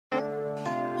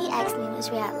asked me which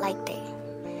way I liked it.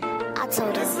 I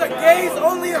told her, This is a gays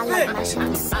only I like event. my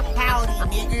shoes.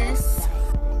 Howdy, niggas.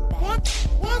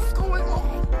 What's going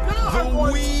on? God, I'm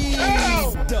going to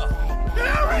hell.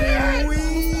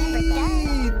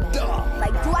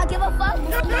 Like, do I give a fuck?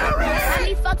 How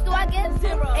many fucks do I give?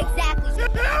 0. Exactly.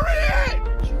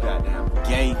 You goddamn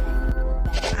gay.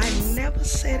 I never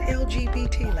said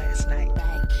LGBT last night.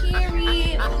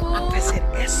 Period. I said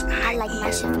I like my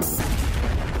SIN. shoes.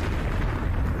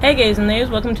 Hey gays and ladies,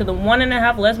 welcome to the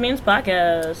 1.5 Lesbians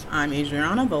podcast. I'm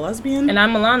Adriana, the lesbian. And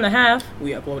I'm Milan, the half.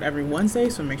 We upload every Wednesday,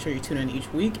 so make sure you tune in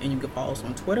each week, and you can follow us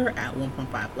on Twitter at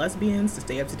 1.5 lesbians to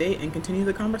stay up to date and continue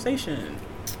the conversation.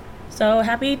 So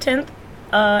happy 10th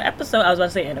episode. I was about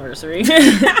to say anniversary.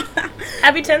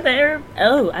 Happy 10th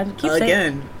I keep saying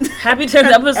Again. happy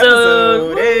 10th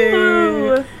episode. Hey.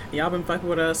 Woo. Y'all been fucking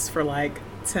with us for like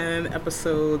 10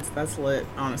 episodes. That's lit,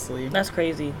 honestly. That's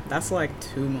crazy. That's like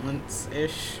 2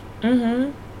 months-ish.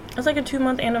 That's like a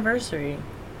 2-month anniversary.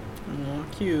 Aw,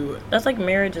 cute. That's like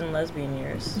marriage and lesbian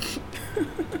years.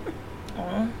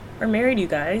 Aw, we're married, you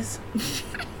guys.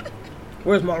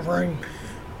 Where's my ring?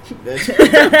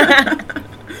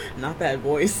 Not that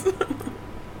voice.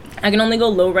 I can only go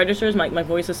low registers. My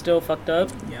voice is still fucked up.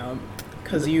 Yeah,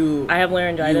 because I have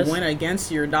laryngitis. You went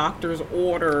against your doctor's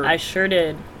order I sure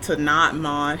did. to not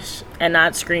mosh. And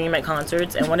not scream at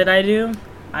concerts. And what did I do?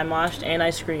 I moshed and I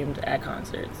screamed at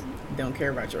concerts. Don't care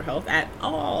about your health at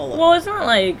all. Well, it's not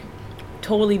like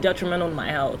totally detrimental to my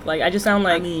health. Like I just sound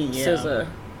like yeah. SZA.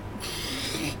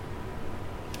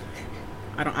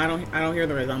 I don't hear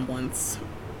the resemblance.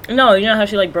 No, you know how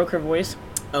she like broke her voice?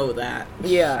 Oh, that.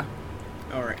 Yeah.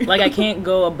 All right. Like I can't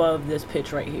go above this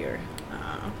pitch right here.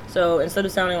 So instead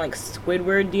of sounding like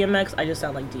Squidward DMX, I just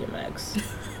sound like DMX.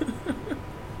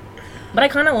 But I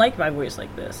kind of like my voice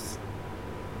like this.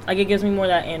 Like it gives me more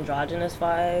that androgynous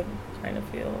vibe. Kind of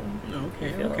feel.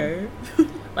 Okay.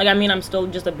 Like I mean, I'm still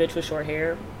just a bitch with short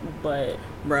hair, but.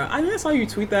 Bruh, I just saw you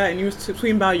tweet that, and you was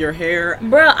tweeting about your hair.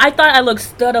 Bruh, I thought I looked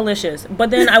studalicious,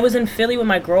 but then I was in Philly with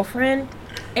my girlfriend,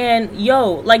 and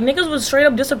like niggas was straight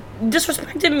up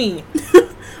disrespecting me.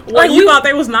 Like you thought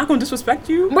they was not gonna disrespect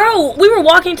you? Bro, we were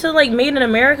walking to like Made in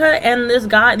America, and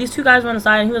these two guys were on the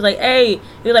side, and he was like, "Hey," he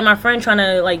was like, "My friend trying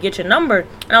to like get your number,"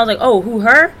 and I was like, "Oh, who,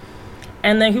 her?"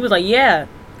 And then he was like, "Yeah,"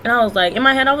 and I was like, in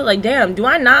my head, I was like, "Damn, do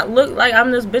I not look like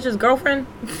I'm this bitch's girlfriend?"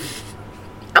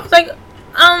 I was like,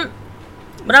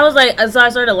 but I was like, so I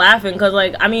started laughing because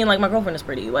like I mean like my girlfriend is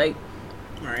pretty, like,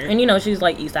 Right. and you know she's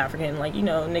like East African, like you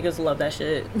know niggas love that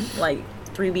shit, like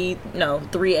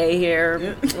 3A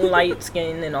hair, light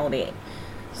skin and all that.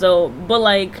 So, but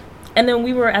like, and then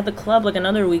we were at the club like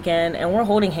another weekend, and we're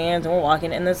holding hands and we're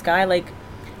walking, and this guy like,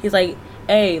 he's like,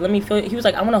 "Hey, let me feel." He was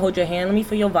like, "I want to hold your hand. Let me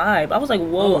feel your vibe." I was like,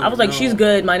 "Whoa!" I was like, "She's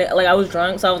good, my like." I was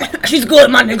drunk, so I was like, "She's good,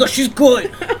 my nigga. She's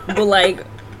good." But like,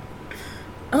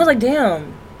 I was like,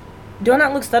 "Damn, do I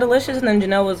not look studalicious?" And then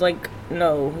Janelle was like,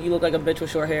 "No, you look like a bitch with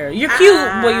short hair. You're cute,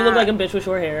 but you look like a bitch with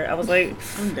short hair." I was like,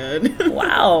 I'm dead.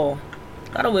 wow.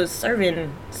 Thought it was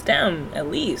serving STEM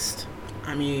at least.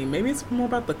 I mean, maybe it's more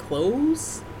about the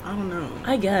clothes. I don't know.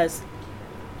 I guess.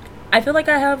 I feel like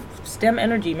I have STEM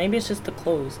energy. Maybe it's just the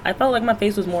clothes. I felt like my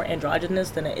face was more androgynous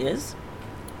than it is.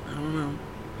 I don't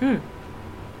know.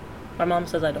 My mom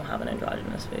says I don't have an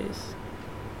androgynous face.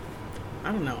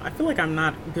 I don't know. I feel like I'm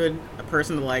not a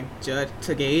person to like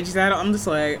gauge that. I'm just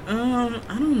like, I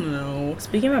don't know.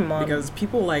 Speaking of my mom, Because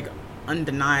people like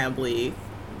undeniably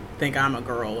think I'm a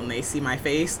girl, and they see my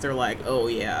face, they're like, "Oh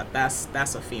yeah, that's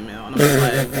a female," and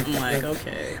I'm like,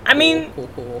 okay. I mean,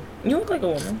 cool. you look like a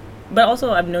woman, but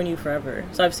also I've known you forever,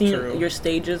 so I've seen True. your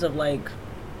stages of like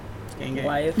Gang.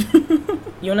 life.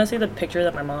 You want to see the picture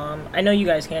that my mom? I know you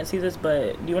guys can't see this,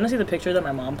 but do you want to see the picture that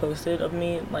my mom posted of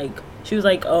me? Like, she was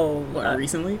like, "Oh, What,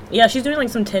 recently? Yeah, she's doing like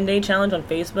some 10-day challenge on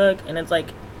Facebook, and it's like,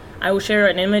 I will share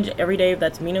an image every day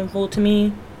that's meaningful to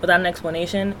me without an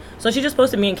explanation." So she just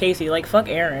posted me and Casey, like, fuck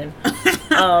Aaron.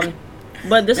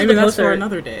 But this Maybe is the that's poster for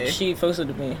another day. she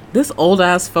posted me. This old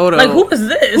ass photo. Like, who is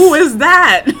this? Who is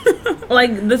that?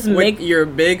 Like, this With your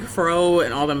big fro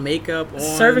and all the makeup on.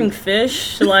 serving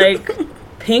fish, like,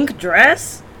 pink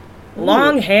dress,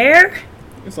 long hair.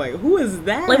 It's like, who is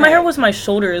that? Like, my hair was my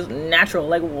shoulders natural.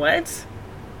 Like, what?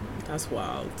 That's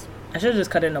wild. I should have just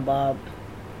cut it in a bob.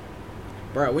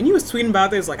 Bro, when you was tweeting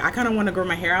about this, like, I kind of want to grow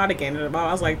my hair out again. And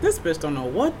I was like, this bitch don't know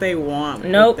what they want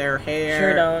Nope. with their hair.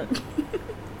 Sure don't.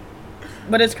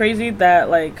 But it's crazy that,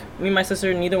 like, me and my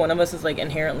sister, neither one of us is, like,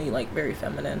 inherently, like, very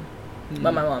feminine.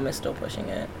 But my mom is still pushing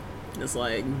it. It's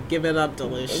like, give it up,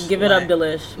 Delish. Give it up,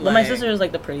 Delish. But my like- sister is,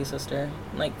 like, the pretty sister.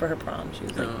 Like, for her prom, she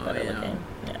was, like, Oh, better yeah. looking.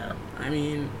 Yeah. I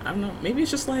mean, I don't know. Maybe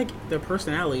it's just like their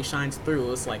personality shines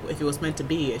through. It's like if it was meant to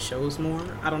be, it shows more.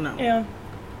 I don't know. Yeah.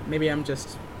 Maybe I'm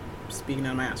just speaking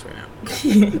out of my ass right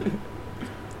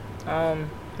now.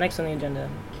 Next on the agenda.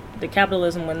 Did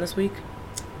capitalism win this week?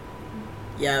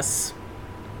 Yes.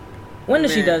 When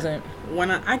does she Man. doesn't?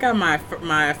 When I got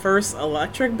my first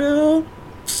electric bill,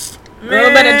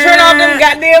 Girl, better turn off them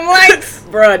goddamn lights.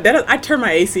 Bruh, I turned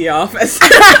my AC off.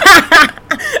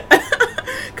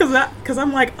 Cause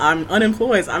I'm like, I'm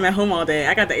unemployed. So I'm at home all day.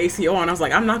 I got the AC on. I was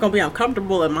like, I'm not gonna be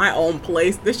uncomfortable in my own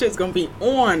place. This shit's gonna be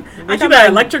on. I got my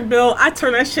electric bill. I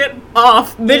turned that shit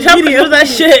off. Bitch, how much was that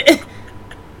shit?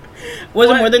 Was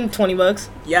it more than $20?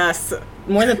 Yes.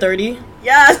 More than 30?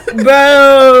 Yes.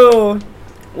 Bro.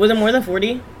 Was it more than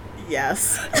 40?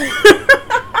 Yes.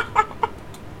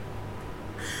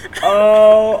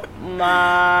 Oh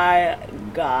my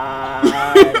god.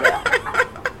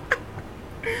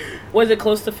 Was it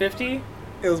close to 50?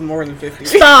 It was more than 50.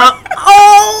 Stop.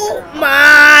 Oh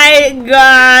my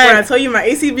god. When I tell you my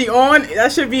AC be on,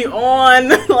 that should be on.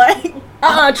 Like,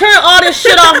 turn all this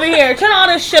shit off in here. Turn all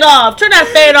this shit off. Turn that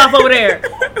fan off over there.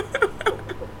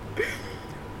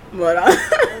 but Was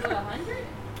it 100?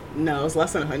 no, it was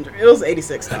less than 100. It was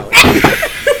 $86.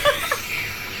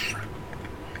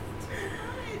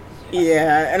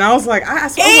 Yeah, and I was like, I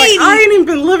ain't even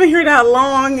been living here that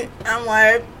long. I'm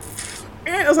like,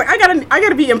 I was like, I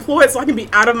gotta be employed so I can be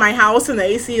out of my house and the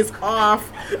AC is off.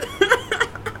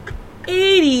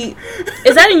 80.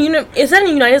 Is that in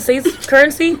United States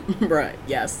currency? Bruh,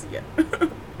 yes, yeah.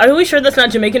 Are we sure that's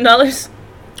not Jamaican dollars?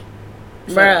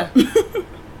 Bruh.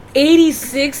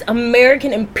 86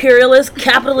 American imperialist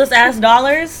capitalist ass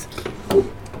dollars.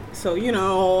 So, you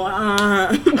know,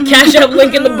 Cash App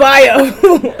link in the bio.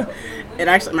 it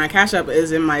actually, my Cash App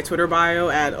is in my Twitter bio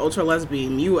at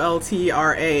ultralesbian,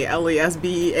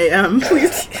 ULTRALESBEAM.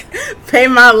 Please pay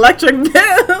my electric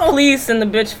bill. Please send the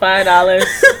bitch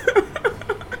 $5.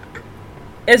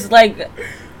 It's like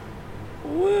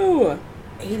Woo.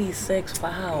 86.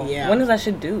 Wow. Yeah. When does that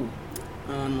shit due?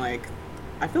 Like,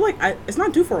 I feel like it's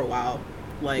not due for a while.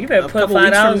 Like, You better a put couple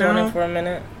weeks from $5 on now. it for a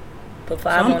minute. Put So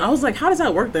five on I it. was like, how does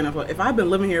that work then? If I've been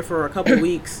living here for a couple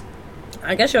weeks,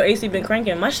 I guess your AC been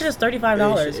cranking. My shit is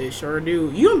 $35. it sure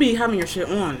do. You don't be having your shit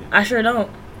on. I sure don't.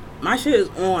 My shit is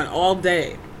on all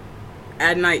day,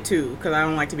 at night too, because I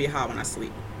don't like to be hot when I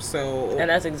sleep. So And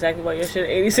that's exactly why your shit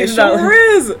it $86. sure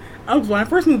is. When I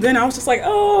first moved in, I was just like,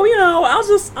 oh, you know,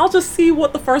 I'll just see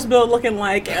what the first bill looking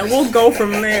like, and we'll go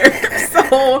from there.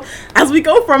 So as we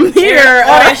go from here,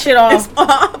 all that shit off. It's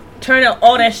off. Turn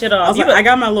all that shit off. I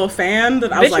got my little fan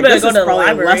that I Bitch, was you like, better this go is to the probably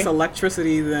library. less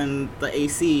electricity than the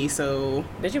AC, so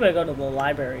Bitch, you better go to the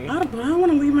library. but I don't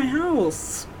want to leave my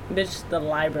house. Bitch, the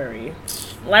library.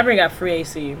 Library got free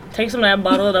AC. Take some of that,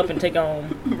 bottle it up, and take it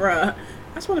home. Bruh,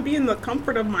 I just want to be in the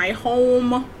comfort of my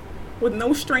home with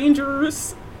no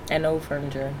strangers And no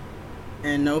furniture.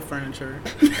 and no furniture.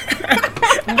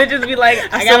 Bitches be like,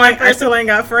 I I still ain't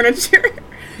got furniture.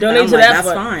 Donate I'm to like, that that's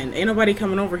fund. fine. Ain't nobody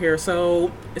coming over here,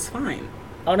 so it's fine.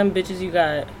 All them bitches you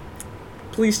got.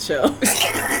 Please chill.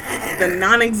 The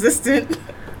non-existent.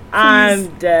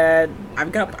 I'm dead. I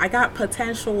got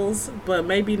potentials, but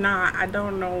maybe not. I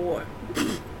don't know.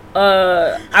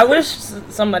 I wish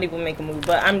somebody would make a move,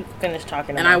 but I'm finished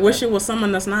talking. And I wish it was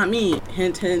someone that's not me.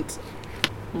 Hint, hint.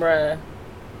 Bruh.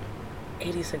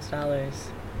 $86.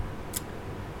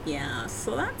 Yeah,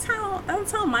 so that's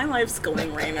how my life's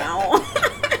going right now.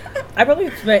 I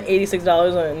probably spent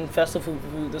 $86 on festival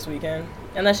food this weekend,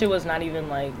 and that shit was not even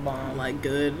like bomb. Like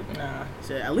good. Nah.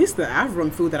 Shit, at least the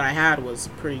Avram food that I had was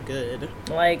pretty good.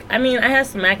 Like, I mean, I had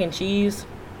some mac and cheese.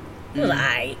 It was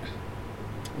aight.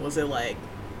 Was it like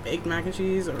baked mac and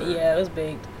cheese or? Yeah, it was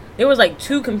baked. There was like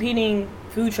two competing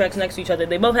food trucks next to each other.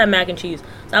 They both had mac and cheese.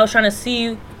 So I was trying to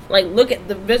see, like, look at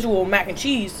the visual mac and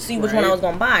cheese to see which one I Right. was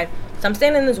gonna buy. So I'm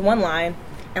standing in this one line,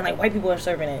 and like white people are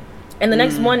serving it. And the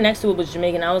next one next to it was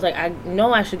Jamaican. I was like, I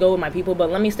know I should go with my people, but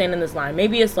let me stand in this line.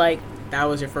 Maybe it's like That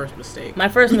was your first mistake. my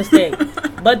first mistake.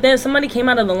 But then somebody came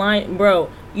out of the line, bro.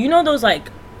 You know those like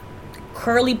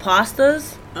curly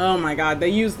pastas? Oh my god, they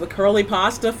used the curly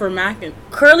pasta for mac and.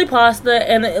 Curly pasta,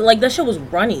 and like that shit was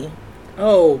runny.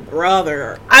 Oh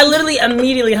brother. I literally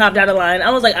immediately hopped out of line.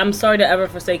 I was like, I'm sorry to ever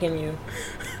forsaken you.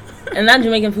 And that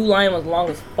Jamaican food line was long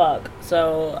as fuck.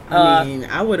 So I mean,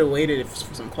 I would have waited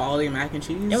for some quality mac and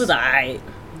cheese. it was alright.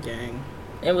 Dang.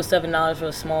 It was $7 for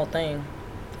a small thing.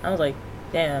 I was like,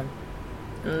 damn.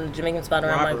 And the Jamaican spot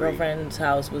around my Robbery. girlfriend's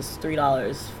house was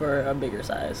 $3 for a bigger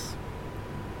size.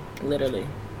 Literally.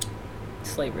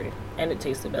 Slavery. And it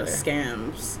tasted The better.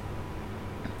 scams.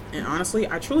 And honestly,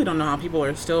 I truly don't know how people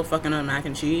are still fucking up mac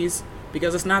and cheese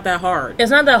because it's not that hard.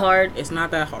 It's not that hard. It's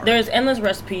not that hard. There's endless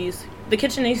recipes. The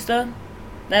Kitchenista,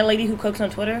 that lady who cooks on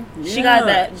Twitter, Yeah, she got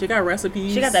that. She got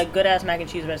recipes. She got that good ass mac and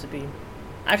cheese recipe.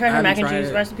 I tried her mac and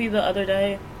cheese recipe the other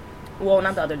day. Well,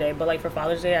 not the other day, but like for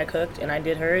Father's Day, I cooked and I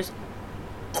did hers.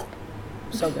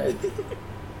 So good.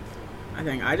 I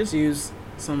think I just use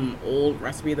some old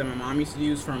recipe that my mom used to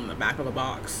use from the back of a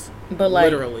box. But like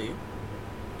literally.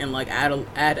 And like add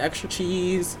extra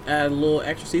cheese, add a little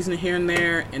extra seasoning here and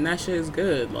there, and that shit is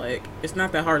good. Like, it's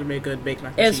not that hard to make good baked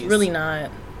mac and cheese. It's really not.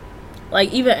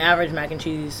 Like, even average mac and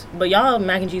cheese. But y'all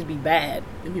mac and cheese be bad.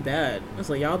 It'd be bad. It's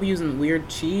like y'all be using weird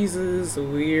cheeses,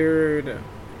 weird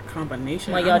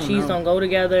combination. Like, y'all cheese don't go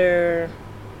together.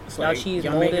 It's y'all like, cheese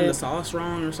y'all molded. making the sauce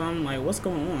wrong or something. Like, what's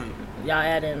going on? Y'all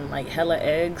adding, like, hella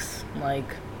eggs. Like,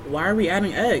 Why are we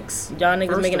adding eggs? y'all niggas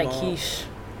First making a of all. quiche.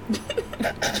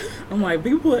 I'm like,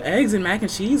 people put eggs in mac and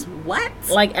cheese? What?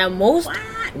 Like, at most,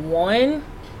 What? one,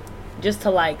 just to,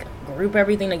 like, group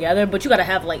everything together. But you gotta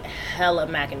have, like, hella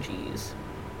mac and cheese.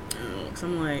 Cause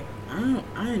I'm like,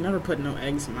 I ain't never put no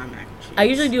eggs in my mac and cheese. I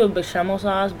usually do a bechamel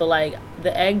sauce, but, like,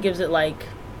 the egg gives it, like,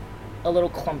 a little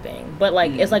clumping. But,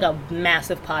 like, it's like a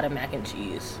massive pot of mac and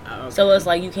cheese. Oh, okay. So it's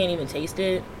like you can't even taste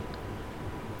it.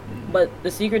 But the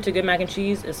secret to good mac and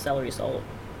cheese is celery salt.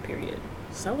 Period.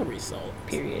 Celery salt.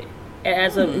 Period. It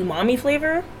adds a umami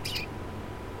flavor.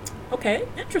 Okay,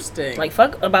 interesting. Like,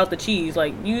 fuck about the cheese.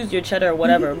 Like, use your cheddar or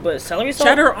whatever. But celery salt.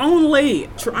 cheddar only.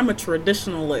 I'm a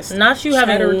traditionalist. Not you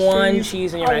having Cheddar one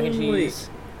cheese in your mac and only. cheese.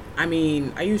 I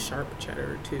mean, I use sharp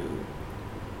cheddar too.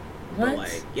 What? But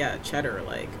like, yeah, cheddar.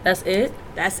 Like, That's it?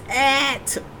 that's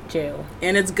it. Jail.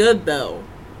 And it's good though.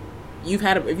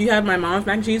 If you had my mom's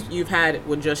mac and cheese, you've had it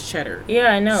with just cheddar. Yeah,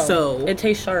 I know. So- it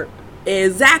tastes sharp.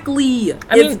 Exactly.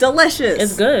 I mean, it's delicious.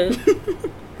 It's good.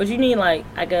 But you need, like,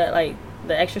 I got, like,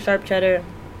 the extra sharp cheddar,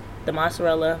 the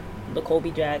mozzarella, the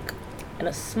Colby Jack, and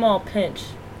a small pinch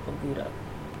of Gouda.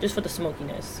 Just for the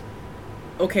smokiness.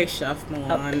 Okay, Chef A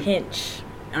Milan. pinch.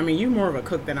 I mean, you're more of a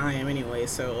cook than I am anyway,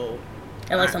 so.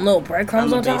 And, like, some little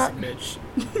breadcrumbs I'm on a top. basic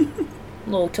bitch.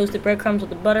 Little toasted breadcrumbs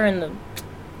with the butter and the...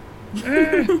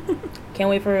 Can't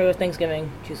wait for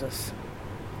Thanksgiving. Jesus.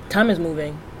 Time is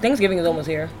moving. Thanksgiving is almost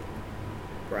here.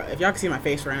 Bruh, if y'all can see my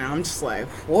face right now, I'm just like,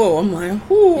 whoa. I'm like,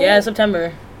 whoo. Yeah, it's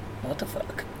September. What the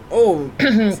fuck? Oh.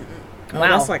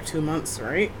 Wow. That's like 2 months,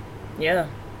 right? Yeah.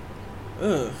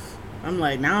 Ugh. I'm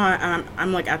like, now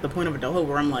I'm like at the point of adulthood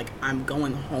where I'm like, I'm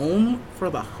going home for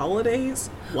the holidays?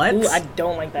 What? Ooh, I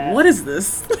don't like that. What is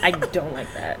this? I don't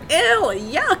like that.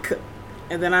 Ew, yuck.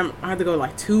 And then I have to go to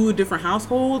like 2 different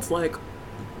households. Like,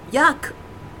 yuck.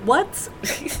 What?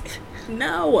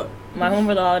 No. My home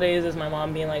for the holidays is my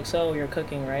mom being like, so you're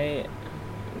cooking, right?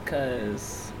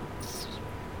 Because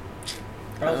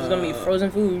or else it's gonna be frozen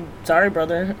food. Sorry,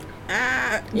 brother.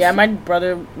 Ah. Yeah, my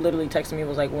brother literally texted me,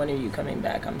 was like, when are you coming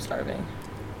back? I'm starving.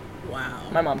 Wow.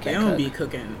 My mom can't They don't cook. be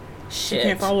cooking. Shit. You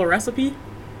can't follow a recipe?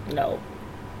 No.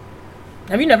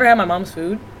 Have you never had my mom's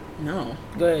food? No.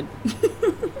 Good.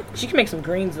 She can make some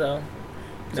greens though.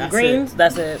 Some That's greens, it.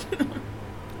 that's it.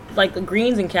 Like the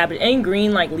greens and cabbage, any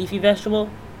green like leafy vegetable,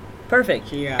 perfect,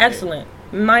 She got it. excellent.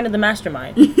 Mind of the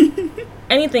mastermind.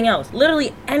 Anything else,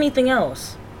 literally anything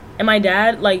else. And my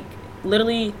dad, like,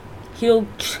 literally, he'll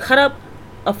cut up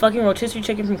a fucking rotisserie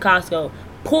chicken from Costco,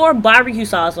 pour barbecue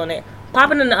sauce on it,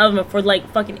 pop it in the oven for like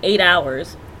fucking 8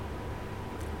 hours.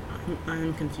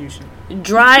 I'm confused.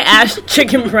 Dry ass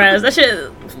chicken breast. That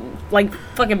shit, like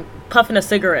fucking puffing a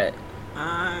cigarette.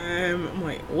 I'm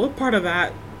like, what part of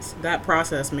that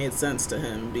process made sense to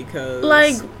him? Because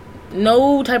Like,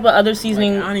 no type of other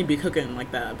seasoning. like, I don't need to be cooking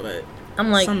like that, but I'm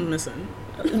like, something's missing.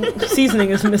 seasoning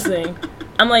is missing.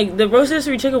 I'm like, the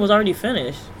rotisserie chicken was already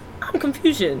finished. I'm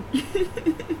confusion.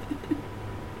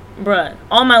 Bruh,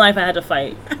 all my life I had to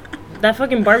fight. That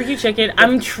fucking barbecue chicken,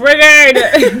 I'm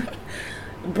triggered.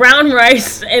 Brown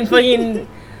rice and fucking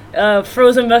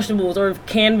frozen vegetables or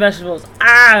canned vegetables.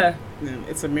 Ah! Man,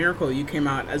 it's a miracle you came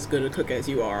out as good a cook as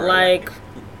you are. Like,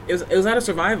 it was out of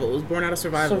survival. It was born out of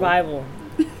survival. survival.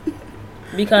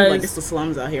 Like, Because it's the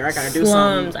slums out here. I gotta do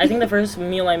slums. something. I think the first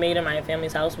meal I made in my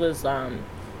family's house was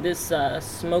this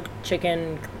smoked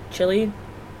chicken chili.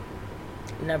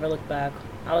 Never looked back.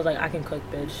 I was like, I can cook,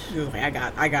 bitch. He was like,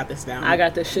 I got this down. I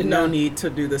got this shit No down. need to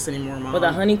do this anymore, Mom. With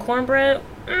a honey cornbread.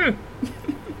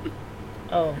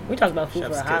 Oh, we talked about food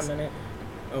Chef's for a hot kiss. minute.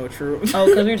 Oh, true. Oh,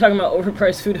 because we were talking about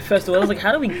overpriced food at festival. I was like,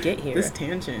 how did we get here? This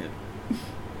tangent.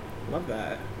 Love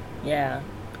that. Yeah,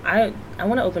 I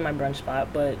want to open my brunch spot,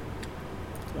 but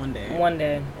One day. one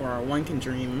day, Or one can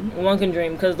dream. one can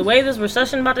dream. Because the way this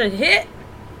recession about to hit,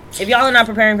 if y'all are not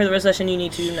preparing for the recession, you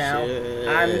need to now. Shit.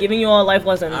 I'm giving you all life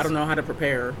lessons. I don't know how to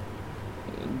prepare.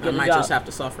 Get a might job. just have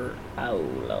to suffer. Oh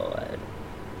Lord.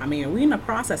 I mean, we in the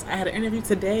process. I had an interview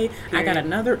today. I got Period.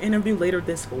 another interview later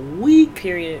this week.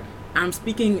 Period. I'm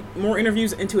speaking more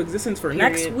interviews into existence for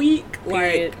next Period. week.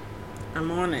 Period. Like, I'm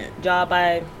on it. Job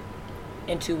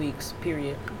in 2 weeks.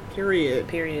 Period. Period.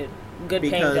 Period. Good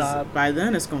paying Because job. by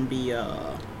then it's gonna be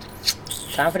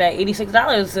Time for that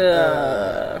 $86.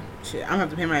 shit. I'm gonna have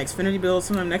to pay my Xfinity bill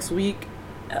sometime next week.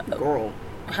 Girl,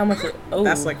 How much? Oh,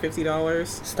 that's like $50.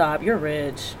 Stop. You're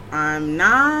rich. I'm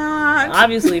not.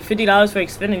 Obviously, $50 for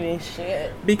Xfinity.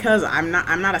 Shit. Because I'm not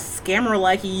a scammer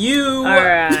like you. All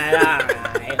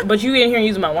right. But you in here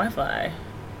using my Wi-Fi.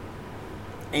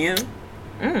 And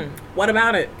what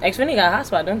about it? Xfinity got a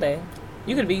hotspot, don't they?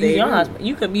 You could be They using your do. hotspot.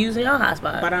 You could be using your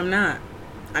hotspot. But I'm not.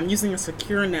 I'm using a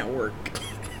secure network.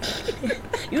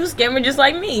 You a scammer just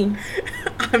like me.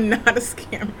 I'm not a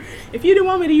scammer. If you didn't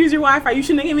want me to use your Wi-Fi, you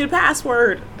shouldn't have given me the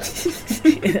password.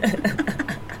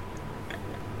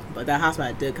 But that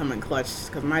hotspot did come in clutch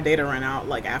because my data ran out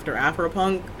like after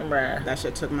Afropunk. Bruh. That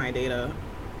shit took my data.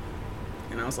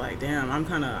 And I was like, damn,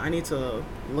 I need to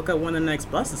look up when the next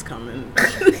bus is coming.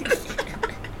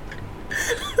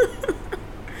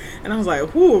 And I was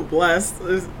like, whoo, blessed.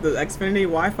 Is the Xfinity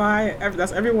Wi-Fi,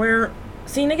 that's everywhere.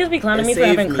 See, niggas be clowning It me for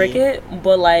saved having me. Cricket,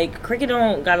 but like Cricket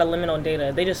don't got a limit on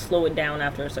data. They just slow it down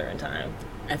after a certain time.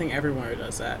 I think everywhere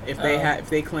does that. If Oh. if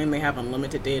they claim they have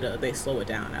unlimited data, they slow it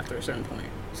down after a certain point.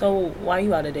 So why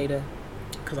you out of data?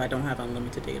 Because I don't have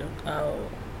unlimited data. Oh.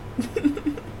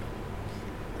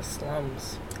 The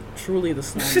slums. Truly the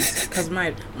slums. Because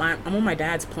I'm on my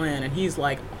dad's plan, and he's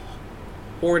like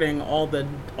hoarding all the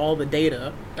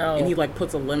data, Oh. and he like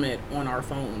puts a limit on our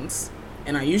phones.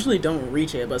 And I usually don't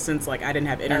reach it, but since like I didn't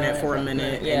have internet for a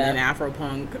minute, yeah. and then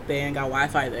Afropunk, they ain't got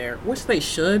Wi-Fi there, which they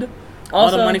should. All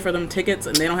Also- the money for them tickets,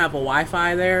 and they don't have a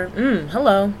Wi-Fi there.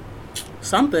 Hello.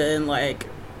 Something like,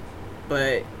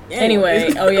 but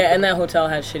Anyway, oh yeah, and that hotel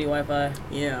had shitty Wi-Fi.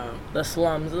 yeah, The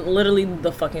slums. Literally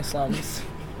the fucking slums.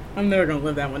 I'm never gonna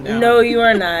live that one down. No, you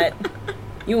are not.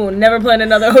 You will never plan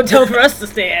another hotel for us to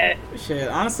stay at. Shit,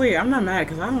 honestly, I'm not mad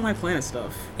because I don't like planning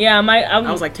stuff. Yeah, I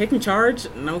was like, taking charge?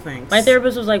 No thanks. my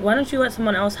therapist was like, why don't you let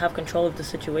someone else have control of the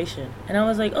situation? And I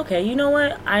was like, okay, you know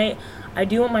what? I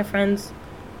do want my friends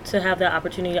to have that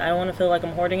opportunity. I don't want to feel like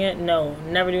I'm hoarding it. No,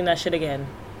 never doing that shit again.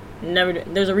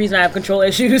 There's a reason I have control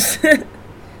issues.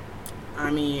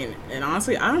 I mean, and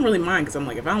honestly, I don't really mind because I'm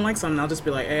like, if I don't like something, I'll just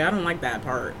be like, hey, I don't like that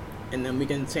part. And then we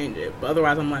can change it. But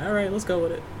otherwise, I'm like, all right, let's go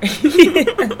with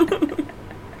it.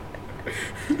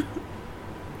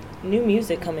 New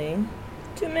music coming.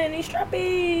 Too many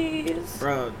strappies.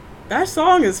 Bro, that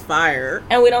song is fire.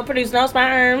 And we don't produce no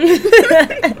sperm.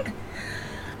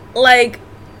 Like,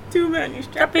 Too many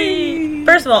strappies.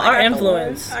 First of all, our I got the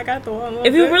influence. one. I got the one.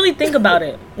 if you really think about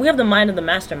it, we have the mind of the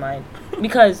mastermind.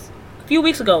 Because a few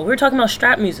weeks ago, we were talking about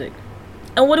strap music.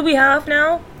 And what do we have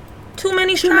now? Too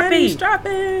many Too many strappies.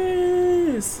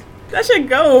 strappies. That shit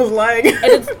goes like.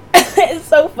 And it's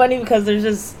so funny because there's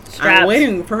just straps. I'm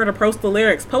waiting for her to post the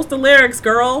lyrics. Post the lyrics,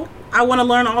 girl. I want to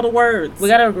learn all the words. We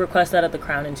gotta request that at the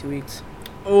Crown in 2 weeks.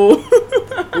 Ooh.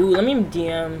 Ooh, let me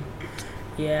DM.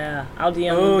 Yeah, I'll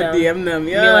DM Oh, them. DM them,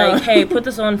 Be yeah. like, hey, put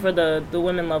this on for the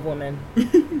women love women.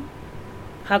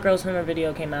 Hot Girl Swimmer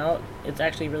video came out. It's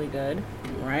actually really good.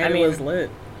 Right, I mean- it was lit.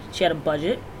 She had a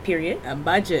budget, period. A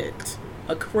budget.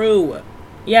 A crew.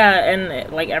 Yeah,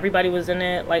 and like everybody was in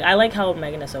it. Like, I like how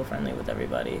Megan is so friendly with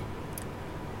everybody.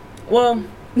 Well,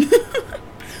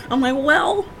 I'm like,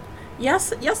 well,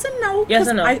 yes and no. Yes 'cause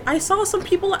and no. I saw some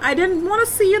people I didn't want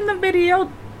to see in the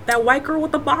video. That white girl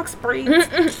with the box braids.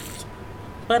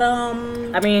 But,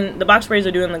 I mean, the box braids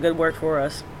are doing the good work for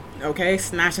us. okay,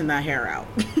 snatching that hair out.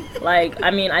 Like, I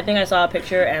mean, I think I saw a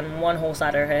picture and one whole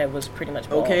side of her head was pretty much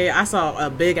bald. Okay, I saw a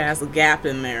big ass gap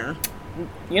in there.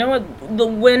 You know what?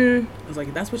 When I was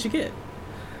like, that's what you get.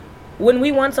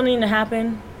 we want something to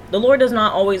happen, the Lord does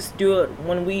not always do it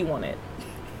when we want it.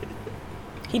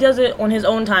 He does it on his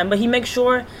own time, but he makes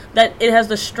sure that it has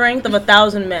the strength of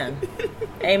 1,000 men.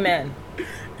 Amen.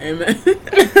 Amen.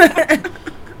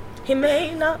 He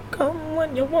may not come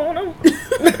when you want him,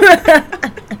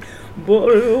 but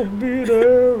he'll be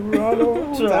there right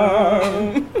on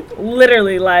time.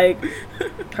 Literally, like,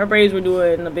 her braids were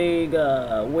doing a big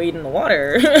wade in the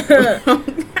water.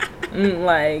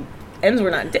 Like, ends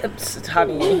were not dips,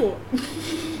 honey.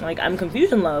 Like, I'm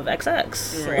Confusion Love,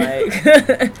 XX.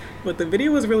 Right. Like, But the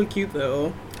video was really cute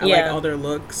though. I like Yeah. all their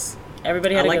looks.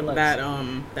 everybody I had a like good look.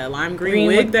 that lime Green green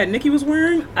wig with- that Nikki was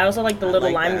wearing. I also like the I little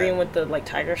like lime that. green with the, like,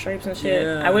 tiger stripes and shit.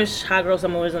 Yeah. I wish Hot Girl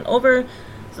Summer wasn't over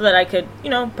so that I could,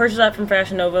 purchase that from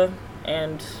Fashion Nova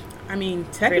and... I mean, a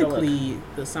look. technically,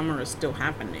 the summer is still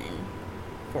happening.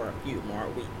 for a few more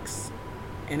weeks.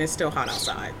 And it's still hot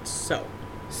outside, so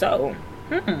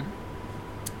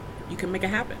you can make it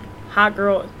happen. Hot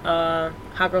girl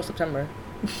September.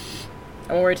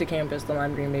 I'm worried to campus, the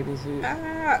lime green baby suit.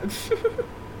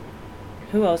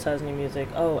 Who else has new music?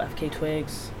 Oh, FK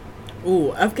Twigs.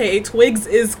 Ooh, FKA Twigs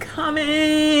is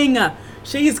coming!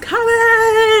 She's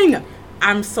coming!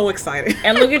 I'm so excited.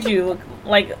 And look at you.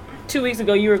 Like, 2 weeks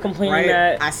ago, you were complaining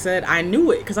that... I said I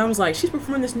knew it, because I was like, she's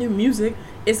performing this new music.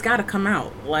 It's got to come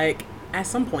out. Like, at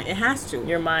some point, it has to.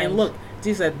 Your mind. And look,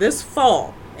 she said this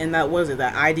fall, and that was it,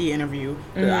 that ID interview.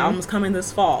 The album's coming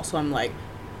this fall. So I'm like,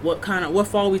 what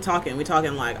fall are we talking? We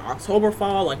talking like October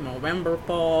fall, like November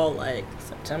fall, like...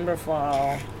 September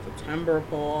fall.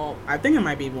 I think it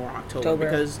might be more October.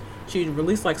 Because she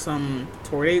released like some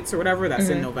tour dates or whatever that's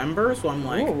in November. So I'm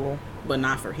like, but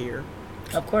not for here.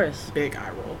 Of course. Big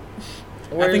eye roll.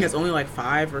 I think it's only like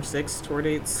 5 or 6 tour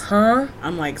dates. Huh?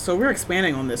 I'm like, so we're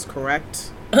expanding on this,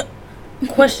 correct?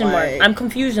 Question mark. I'm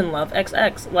Confusion Love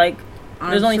XX. Like,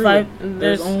 there's only 5.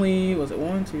 There's only, was it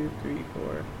 1, 2, 3,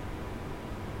 4,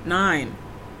 9.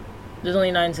 There's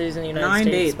only 9 cities in the United 9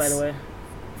 States, dates by the way.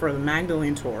 For the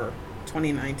Magdalene Tour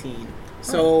 2019.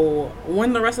 So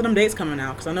when the rest of them dates coming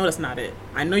out? Because I know that's not it.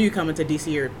 I know you coming to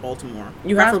DC or Baltimore.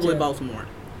 Preferably Baltimore.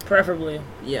 Preferably.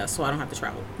 Yeah, so I don't have to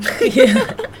travel.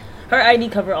 Yeah. Her ID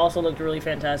cover also looked really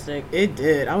fantastic. It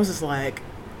did. I was just like,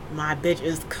 my bitch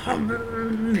is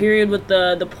coming. Period with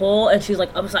the pole, and she's like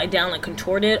upside down, like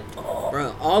contorted. Oh.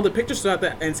 Bro, all the pictures throughout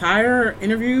the entire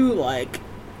interview, like,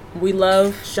 we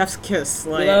love chef's kiss.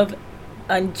 Like, we love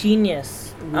a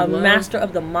genius, master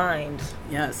of the mind.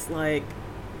 Yes, like,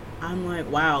 I'm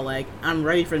like, wow, like, I'm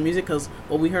ready for the music because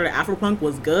what we heard at Afropunk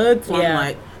was good. So I'm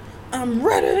like, I'm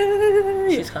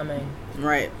ready. She's coming.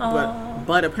 Right.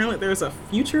 But apparently there's a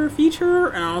future feature,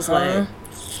 and I was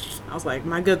like,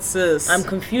 my good sis. I'm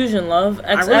Confusion Love XX.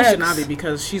 I really should not be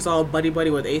because she's all buddy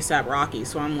with ASAP Rocky.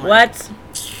 So I'm like, what?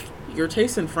 Your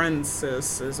taste in friends,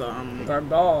 sis, is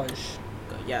garbage.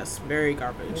 Yes, very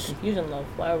garbage. Confusion Love.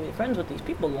 Why are we friends with these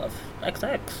people? Love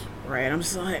XX. Right.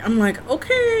 I'm like,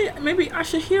 okay, maybe I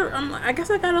should hear. I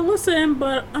guess I gotta listen,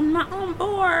 but I'm not on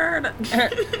board.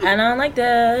 I don't like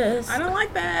this.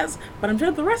 But I'm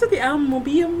sure the rest of the album will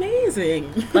be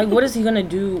amazing. Like, what is he gonna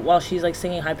do while she's like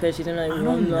singing high pitch? She's gonna like, I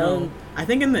don't know. I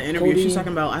think in the interview she's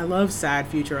talking about, I love Sad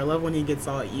Future. I love when he gets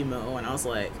all emo, and I was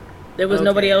like, there was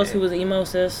nobody else who was emo,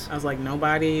 sis. I was like,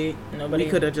 nobody. We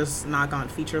could have just not gone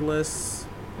featureless.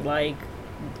 Like,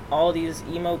 all these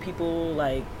emo people,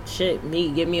 like, shit,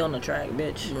 get me on the track,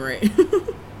 bitch. Right.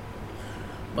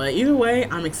 But either way,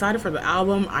 I'm excited for the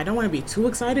album. I don't want to be too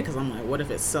excited because I'm like, what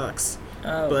if it sucks?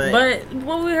 But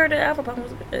what we heard at Afropunk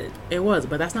was good. It was,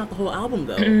 but that's not the whole album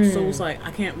though. So it's like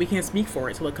we can't speak for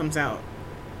it till it comes out.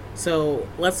 So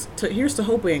here's to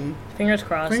hoping. Fingers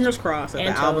crossed that the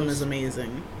album is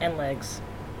amazing. And legs.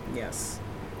 Yes.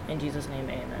 In Jesus' name,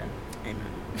 amen. Amen.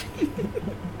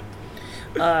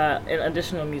 In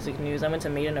additional music news, I went to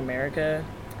Made in America.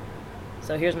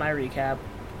 So here's my recap.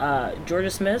 Georgia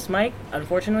Smith's mic,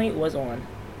 unfortunately, was on.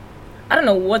 I don't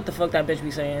know what the fuck that bitch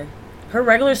be saying. Her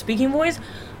regular speaking voice?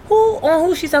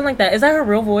 Who she sound like that? Is that her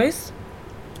real voice?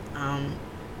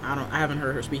 I haven't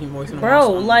heard her speaking voice in a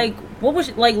while. Bro, like, what was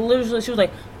she, like, literally, she was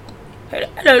like,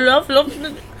 hello, love,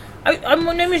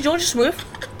 my name is Georgia Smith.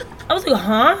 I was like,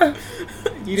 huh?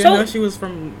 You didn't know she was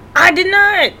from... I did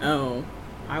not. Oh.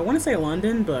 I want to say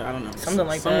London, but I don't know. Something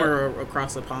like somewhere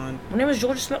across the pond. My name is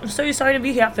Georgia Smith. I'm so sorry to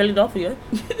be here at Philadelphia.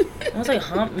 I was like,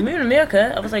 huh? Made in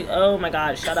America? I was like, oh my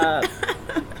god, shut up.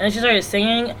 And she started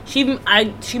singing. She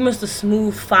must have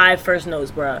smoothed 5 first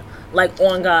notes, bruh. Like,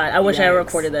 on God. I wish I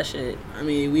recorded that shit. I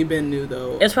mean, we've been new,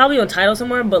 though. It's probably on Tidal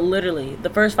somewhere, but literally, the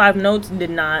first 5 notes did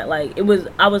not, like,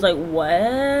 I was like,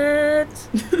 what?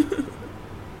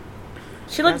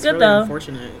 She looked good, really though.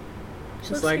 Unfortunate.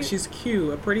 She's like, she's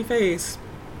cute, a pretty face.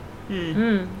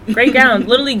 Great gowns.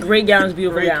 Literally great gowns,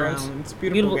 beautiful gowns.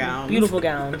 Beautiful gowns. Beautiful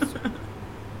gowns.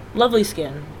 Lovely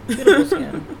skin. Beautiful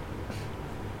skin.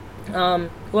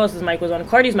 Who else's mic was on?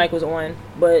 Cardi's mic was on,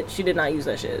 but she did not use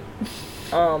that shit.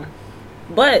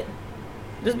 But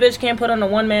this bitch can't put on a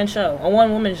one-man show, a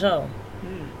one-woman show.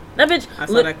 That bitch. I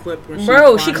saw that clip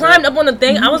where she climbed up on the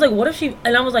thing. I was like, what if she?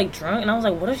 And I was like drunk, and I was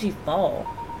like, what if she fall?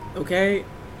 Okay,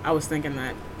 I was thinking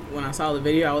that. When I saw the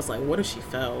video, I was like, what if she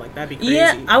fell? Like, that'd be crazy.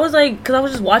 Yeah, I was like, because I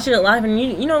was just watching it live, and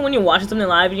you know when you're watching something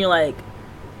live, and you're like,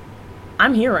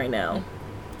 I'm here right now.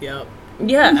 Yep.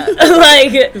 Yeah.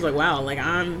 Like... It was like, wow, like,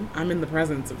 I'm in the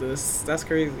presence of this. That's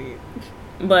crazy.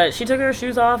 But she took her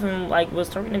shoes off and, like, was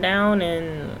twerking it down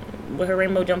and with her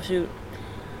rainbow jumpsuit.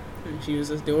 And she was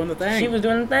just doing the thing. She was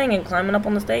doing the thing and climbing up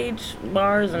on the stage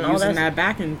bars and all that. Using that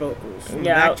backing vocals from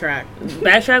Yeah, Backtrack.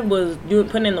 Backtrack was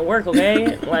putting in the work,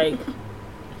 okay? Like,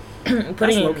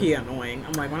 That's low-key annoying.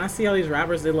 I'm like, when I see all these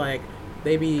rappers,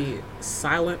 they be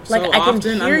silent so like, I can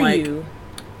often. hear I'm like, you.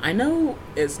 I know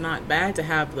it's not bad to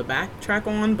have the backtrack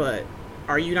on, but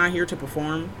are you not here to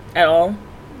perform? At all.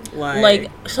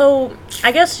 Like, so,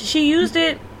 I guess she used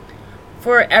it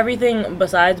for everything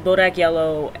besides Bodak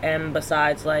Yellow and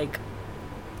besides, like,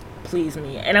 Please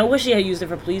Me. And I wish she had used it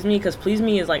for Please Me, because Please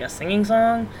Me is, like, a singing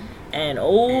song. And,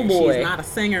 oh, boy. She's not a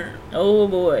singer. Oh,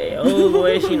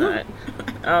 boy, she not.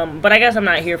 But I guess I'm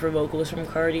not here for vocals from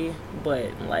Cardi.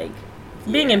 But, like,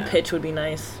 being in pitch would be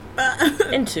nice.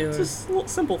 In tune. Just a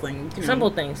simple thing.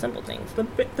 Simple things.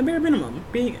 The bare minimum.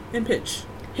 Being in pitch.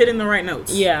 Hitting the right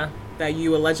notes. Yeah. That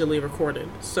you allegedly recorded.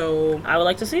 So I would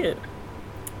like to see it.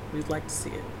 We'd like to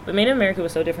see it. But Made in America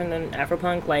was so different than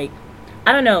Afropunk. Like,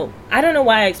 I don't know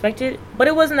why I expected, but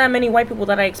it wasn't that many white people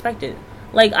that I expected.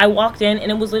 Like, I walked in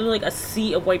and it was literally like a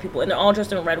sea of white people, and they're all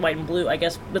dressed in red, white, and blue. I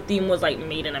guess the theme was like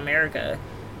Made in America,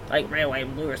 like red, white,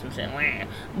 and blue or some shit.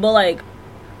 But like,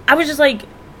 I was just like,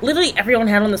 literally everyone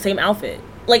had on the same outfit.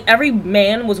 Like, every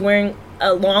man was wearing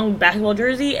a long basketball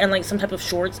jersey and like some type of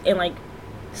shorts and like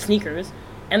sneakers.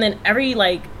 And then every,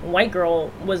 like, white girl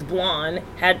was blonde,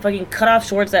 had fucking cut-off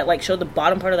shorts that, like, showed the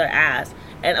bottom part of their ass,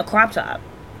 and a crop top.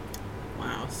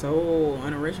 Wow, so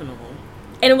unoriginal.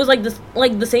 And it was, like, this,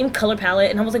 like, the same color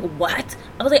palette, and I was like, what?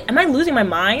 I was like, am I losing my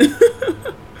mind?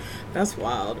 That's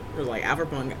wild. It was like,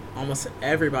 Afropunk, almost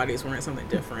everybody's wearing something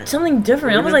different. Something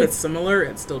different. Even I was if like... it's similar,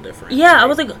 it's still different. Yeah, I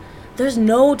was like, there's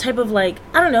no type of, like,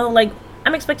 I don't know, like,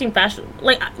 I'm expecting fashion.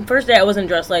 Like, first day I wasn't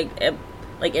dressed like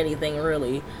anything,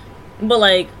 really. But,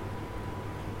 like,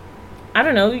 I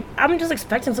don't know. I'm just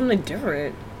expecting something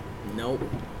different. Nope.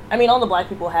 I mean, all the black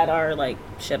people had our, like,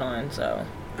 shit on, so.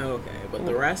 Okay, but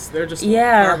the rest, they're just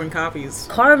carbon copies.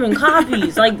 Carbon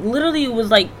copies. Like, literally, it was,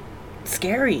 like,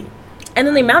 scary. And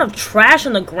then the amount of trash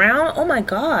on the ground, oh my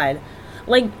god.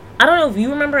 Like, I don't know if you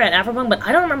remember at Afropunk, but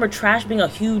I don't remember trash being a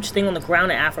huge thing on the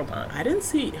ground at Afropunk. I didn't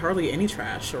see hardly any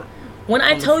trash. When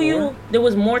I tell you there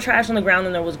was more trash on the ground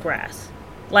than there was grass.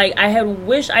 Like, I had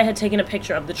wished I had taken a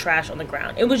picture of the trash on the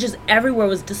ground. It was just everywhere. It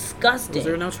was disgusting. Was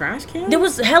there no trash cans? There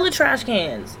was hella trash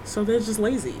cans. So they're just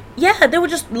lazy. Yeah, they would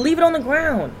just leave it on the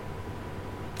ground.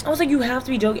 I was like, you have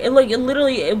to be joking. It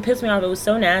literally, it pissed me off. It was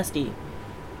so nasty.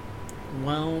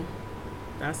 Well,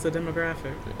 that's the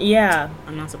demographic. Yeah.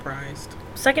 I'm not surprised.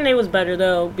 Second day was better,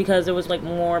 though, because there was, like,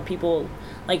 more people.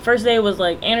 Like, first day was,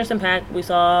 like, Anderson .Paak. We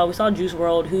saw Juice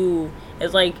WRLD, who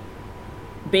is, like,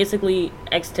 basically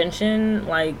extension,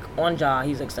 like, on Ja,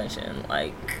 he's extension,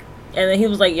 like, and then he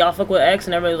was like, y'all fuck with X,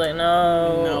 and everybody was like,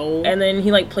 no, and then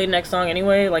he, like, played next song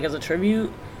anyway, like, as a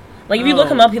tribute. Like, if you look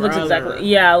him up, he looks exactly,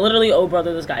 yeah, literally, oh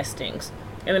brother, this guy stinks.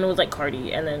 And then it was like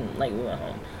Cardi, and then, like, we went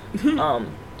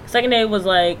home. Second day was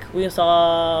like, we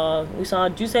saw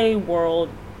Juice WRLD,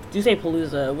 Juice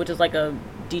Palooza, which is like a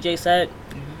DJ set.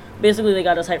 Basically, they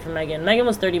got us hyped for Megan. Megan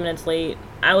was 30 minutes late.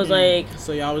 I was like...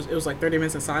 So it was like 30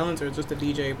 minutes of silence, or just the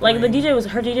DJ playing? Like,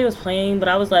 her DJ was playing, but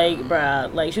I was like,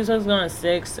 bruh, like, she was supposed to go on at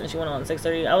 6, and she went on at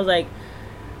 6:30. I was like,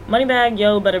 Moneybagg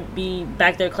Yo better be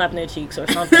back there clapping their cheeks or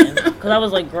something. Because I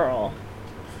was like, girl.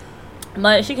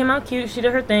 But she came out cute. She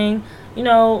did her thing. You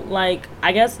know, like,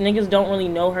 I guess niggas don't really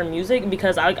know her music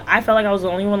because I felt like I was the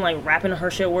only one, like, rapping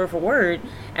her shit word for word.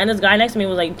 And this guy next to me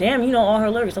was like, damn, you know all her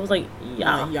lyrics. I was like,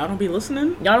 yeah. Y'all don't be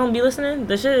listening? Y'all don't be listening?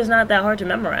 The shit is not that hard to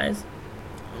memorize.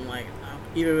 I'm like,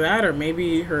 either that or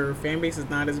maybe her fan base is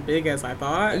not as big as I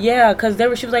thought. Yeah, because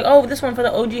she was like, oh, this one for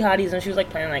the OG hotties. And she was, like,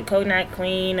 playing, like, Kodak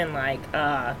Queen and, like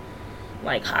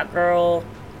Hot Girl.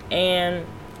 And...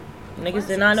 niggas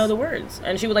did not know the words.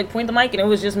 And she would, like, point the mic, and it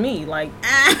was just me, like,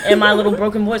 in my little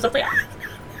broken voice. I was like,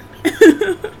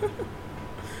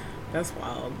 That's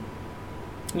wild.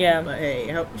 Yeah. But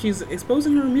hey, she's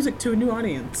exposing her music to a new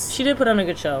audience. She did put on a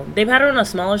good show. They've had her on a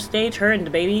smaller stage, her and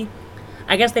DaBaby.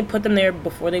 I guess they put them there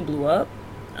before they blew up.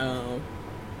 Oh.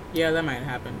 Yeah, that might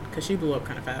happen, because she blew up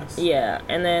kind of fast. Yeah,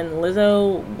 and then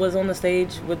Lizzo was on the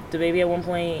stage with DaBaby at one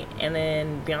point, and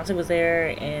then Beyonce was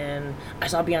there, and I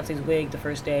saw Beyonce's wig the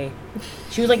first day.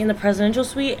 She was, like, in the presidential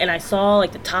suite, and I saw,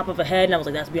 like, the top of a head, and I was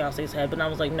like, that's Beyonce's head, but I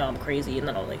was like, no, I'm crazy, and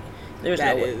then I was like, There's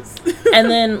That no way. is. And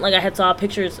then, like, I had saw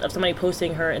pictures of somebody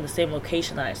posting her in the same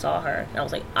location that I saw her. And I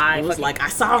was like, I was like, I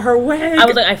saw her wig. I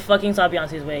was like, I fucking saw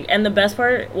Beyonce's wig. And the best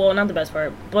part, well, not the best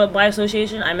part, but by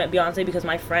association, I met Beyonce because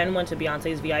my friend went to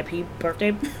Beyonce's VIP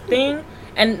birthday thing.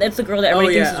 And it's the girl that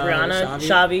everybody thinks is Rihanna.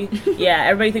 Shavi. Yeah,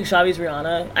 everybody thinks Shavi's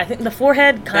Rihanna. I think the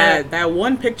forehead kind of... That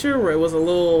one picture where it was a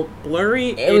little blurry,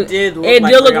 it did look it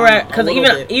like did look Rihanna right. Because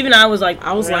even I was like,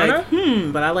 Rihanna?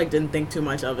 like, but I like didn't think too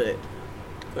much of it.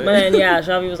 But then, yeah,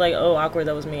 Shavi was like, oh, awkward,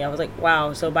 that was me. I was like,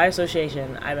 wow. So by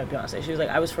association, I met Beyonce. She was like,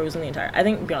 I was frozen the entire... I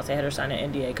think Beyonce had her sign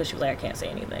an NDA because she was like, I can't say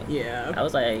anything. Yeah. I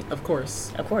was like... Of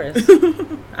course. Of course.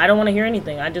 I don't want to hear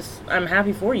anything. I'm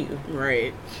happy for you.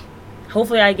 Right.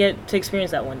 Hopefully I get to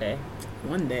experience that one day.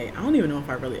 One day. I don't even know if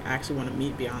I really actually want to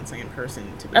meet Beyonce in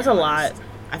person, to be That's honest. a lot.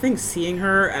 I think seeing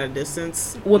her at a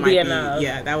distance Would might be enough.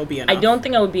 Yeah, that would be enough. I don't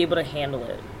think I would be able to handle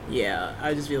it. Yeah,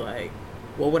 I'd just be like,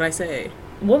 what would I say?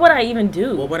 What would I even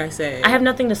do? What would I say? I have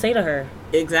nothing to say to her.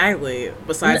 Exactly.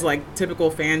 Besides, like, typical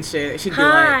fan shit. She'd be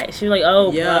Hi. like... She'd be like,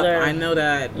 oh, yeah, brother. I know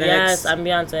that. Yes, I'm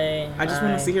Beyonce. I just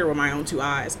want to see her with my own 2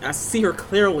 eyes. I see her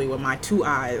clearly with my 2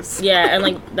 eyes. Yeah, and,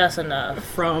 like, that's enough.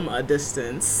 From a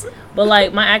distance. But,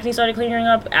 like, my acne started clearing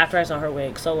up after I saw her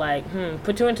wig. So, like,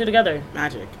 put 2 and 2 together.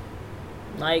 Magic.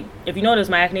 Like, if you notice,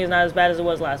 my acne is not as bad as it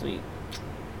was last week.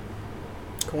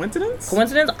 Coincidence?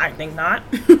 Coincidence? I think not.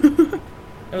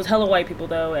 It was hella white people,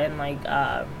 though, and, like,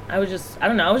 I was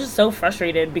just so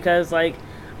frustrated because, like,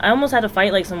 I almost had to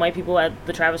fight, like, some white people at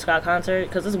the Travis Scott concert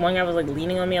because this one guy was, like,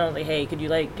 leaning on me, and I was like, hey, could you,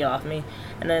 like, get off me?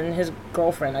 And then his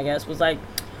girlfriend, I guess, was like,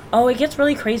 oh, it gets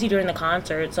really crazy during the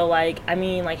concert, so, like, I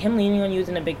mean, like, him leaning on you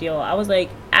isn't a big deal. I was like,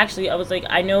 this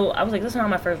is not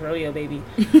my first rodeo, baby.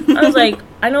 I was like,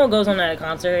 I know what goes on at a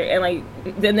concert, and, like,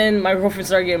 then my girlfriend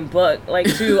started getting booked, like,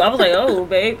 too. I was like, oh,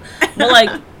 babe. But,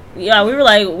 like, yeah, we were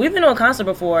like, we've been to a concert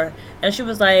before, and she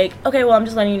was like, okay, well, I'm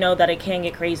just letting you know that it can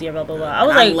get crazy, blah, blah, blah. I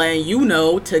was like, I'm letting you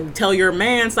know to tell your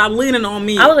man, stop leaning on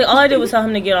me. I was like, all I did was tell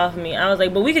him to get off of me. I was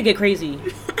like, but we could get crazy.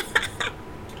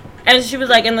 And she was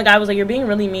like, and the guy was like, you're being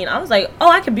really mean. I was like, oh,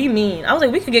 I could be mean. I was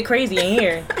like, we could get crazy in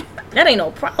here. That ain't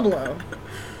no problem.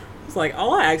 It's like,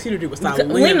 all I asked you to do was stop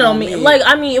leaning on me. Like,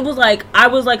 I mean, it was like, I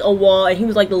was like a wall, and he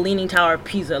was like the Leaning Tower of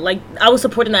Pisa. Like, I was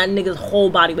supporting that nigga's whole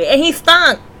body weight, and he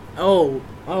stunk. Oh,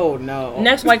 no.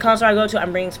 Next white concert I go to,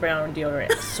 I'm bringing spray on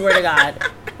deodorant. Swear to God.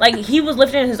 Like, he was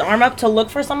lifting his arm up to look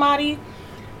for somebody,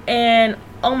 and,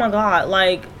 oh my God,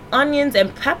 like, onions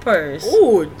and peppers.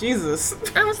 Ooh, Jesus.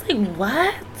 I was like,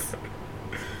 what?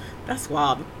 That's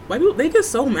wild. White people, they get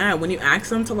so mad when you ask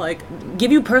them to, like... give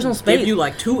you personal space. Give you,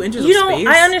 like, 2 inches of space. You know,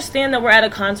 I understand that we're at a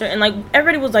concert, and, like,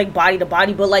 everybody was, like, body to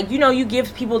body, but, like, you know, you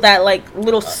give people that, like,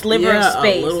 little sliver of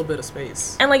space. a little bit of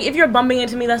space. And, like, if you're bumping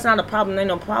into me, that's not a problem. There's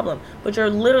no problem. But you're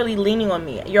literally leaning on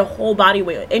me, your whole body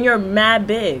weight, and you're mad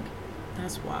big.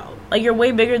 That's wild. Like, you're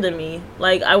way bigger than me.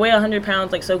 Like, I weigh 100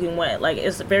 pounds, like, soaking wet. Like,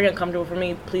 it's very uncomfortable for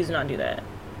me. Please do not do that.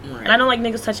 Right. And I don't like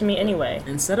niggas touching me anyway.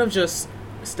 Instead of just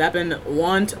stepping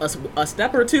a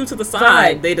step or 2 to the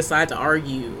side, they decide to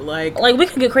argue. Like, we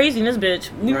could get crazy in this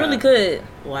bitch. We really could.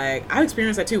 Like, I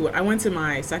experienced that too. I went to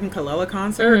my second Kalela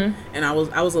concert, and I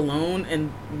was alone,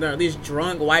 and there are these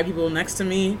drunk white people next to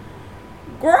me.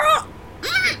 Girl!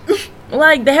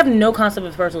 Like, they have no concept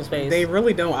of personal space. They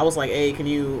really don't. I was like, hey, can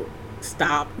you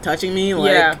stop touching me?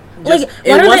 Like, yeah. Just,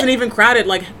 it wasn't even crowded.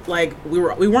 Like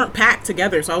we weren't packed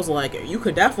together. So I was like, you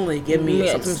could definitely give me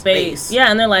some space.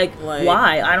 Yeah, and they're like,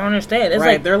 why? I don't understand. It's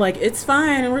right. They're like, it's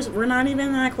fine, and we're not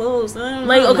even that close.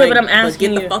 Like, okay, but I'm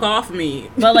asking get the fuck off me.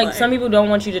 But like, some people don't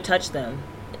want you to touch them.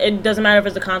 It doesn't matter if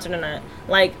it's a concert or not.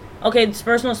 Like, okay, this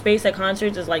personal space at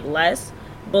concerts is like less,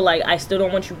 but like, I still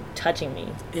don't want you touching me.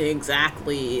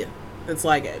 Exactly. It's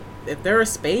like, if there is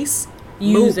space,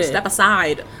 use it. Step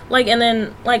aside. Like, and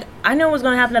then, like, I know what's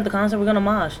gonna happen at the concert. We're gonna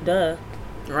mosh, duh.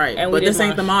 Right, and but this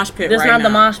ain't the mosh pit. This right not now. the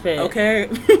mosh pit. Okay.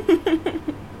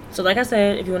 So, like I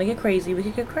said, if you want to get crazy, we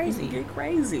can get crazy. Get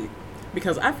crazy.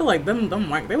 Because I feel like them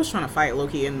white, they was trying to fight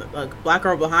Loki, and the black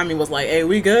girl behind me was like, "Hey,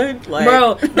 we good?" Like,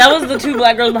 bro, that was the 2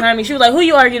 black girls behind me. She was like, "Who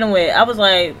you arguing with?" I was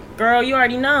like, "Girl, you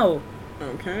already know."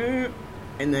 Okay.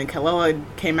 And then Kalela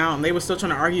came out, and they were still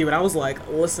trying to argue, but I was like,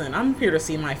 listen, I'm here to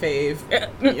see my fave.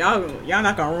 Y'all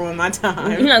not gonna ruin my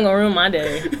time. You're not gonna ruin my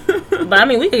day. But I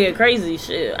mean, we could get crazy.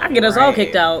 Shit, I get us all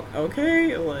kicked out.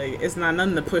 Okay, like, it's not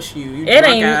nothing to push you. You it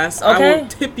drunk ain't, ass. okay? I will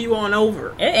tip you on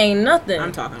over. It ain't nothing.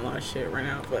 I'm talking a lot of shit right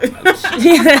now, but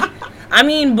I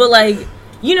mean, but like,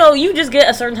 you know, you just get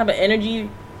a certain type of energy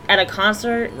at a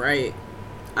concert. Right.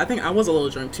 I think I was a little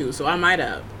drunk too, so I might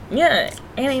have. Yeah,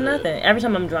 it ain't nothing. Every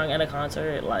time I'm drunk at a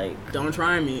concert, like... don't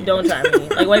try me. Don't try me.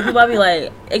 Like, white people, I'll be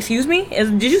like, excuse me?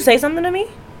 Did you say something to me?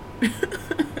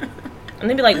 And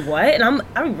they'd be like, what? And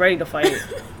I'm ready to fight.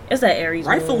 It's that Aries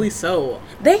moon. Rightfully so.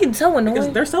 They so annoying.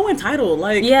 Because they're so entitled.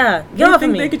 Like, yeah, they get off of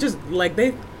think me. they could just, like,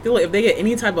 they feel like if they get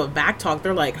any type of back talk,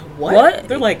 they're like, what?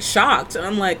 They're, like, shocked. And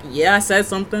I'm like, yeah, I said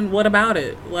something. What about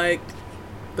it? Like,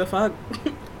 the fuck?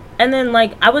 And then,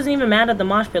 like, I wasn't even mad at the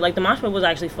mosh pit. Like, the mosh pit was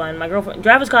actually fun. My girlfriend,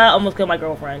 Travis Scott almost killed my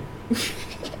girlfriend.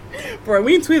 Bro,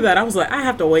 when you tweeted that, I was like, I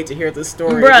have to wait to hear this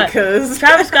story. Bruh, Because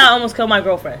Travis Scott almost killed my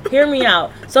girlfriend. Hear me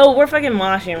out. So, we're fucking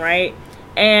moshing, right?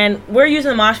 And we're using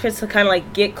the mosh pits to kind of,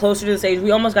 like, get closer to the stage.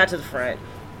 We almost got to the front.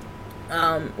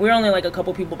 We were only, like, a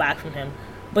couple people back from him.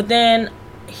 But then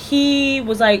he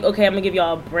was like, okay, I'm going to give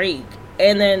y'all a break.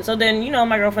 And then, so then, you know,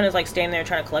 my girlfriend is, like, standing there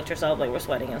trying to collect herself. Like, we're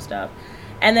sweating and stuff.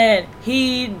 And then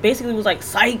he basically was like,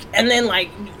 psych. And then, like,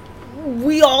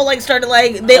 we all, like, started,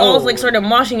 like, they all, like, started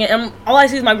moshing it. And all I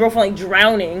see is my girlfriend, like,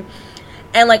 drowning.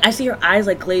 And, like, I see her eyes,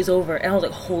 like, glaze over. And I was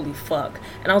like, holy fuck.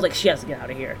 And I was like, she has to get out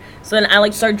of here. So then I,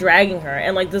 like, start dragging her.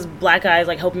 And, like, this black guy is,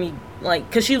 like, helping me, like,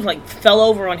 because she, like, fell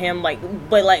over on him. Like,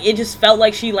 but, like, it just felt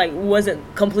like she, like,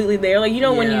 wasn't completely there. Like, you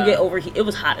know, when you get overheat, it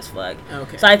was hot as fuck.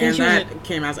 Okay. So I think and she was that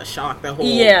came as a shock, the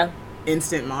whole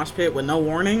instant mosh pit with no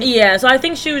warning. Yeah, so I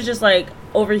think she was just, like,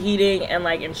 overheating and,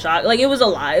 like, in shock. Like, it was a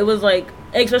lot. It was, like,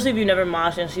 especially if you've never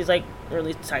moshed, and she's, like,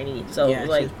 really tiny. So, yeah,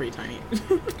 like, she's pretty tiny.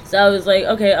 so I was like,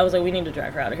 okay, I was like, we need to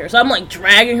drag her out of here. So I'm, like,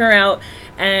 dragging her out,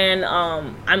 and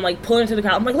I'm, like, pulling her to the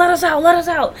crowd. I'm like, let us out, let us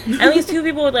out. And these two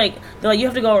people were like, they're like, you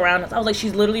have to go around us. I was like,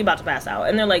 she's literally about to pass out.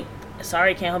 And they're like,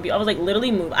 sorry, can't help you. I was like, literally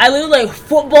move. I literally, like,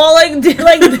 football, like, did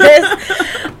like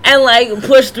this and, like,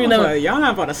 pushed through them. Like, y'all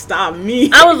not about to stop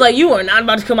me. I was like, you are not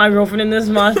about to kill my girlfriend in this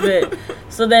mosh pit.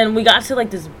 So then we got to, like,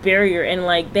 this barrier, and,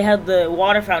 like, they had the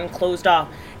water fountain closed off.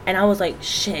 And I was like,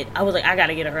 shit. I was like, I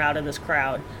gotta get her out of this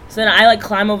crowd. So then I, like,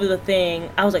 climb over the thing.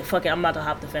 I was like, fuck it, I'm about to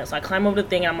hop the fence. So I climb over the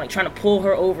thing, and I'm, like, trying to pull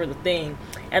her over the thing.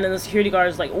 And then the security guard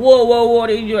is like, whoa, what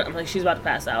are you doing? I'm like, she's about to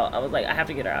pass out. I was like, I have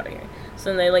to get her out of here. So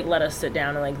then they, like, let us sit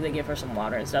down, and, like, they give her some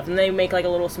water and stuff. And they make, like, a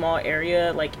little small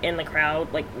area, like, in the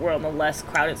crowd. Like, we're on the less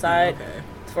crowded side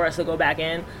for us to go back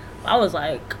in. I was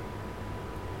like,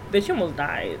 bitch, you almost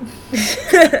died.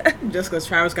 Just because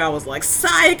Travis Scott was like,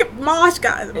 psych, mosh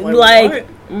guys. Like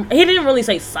he didn't really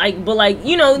say psych, but, like,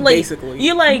 you know, like, basically,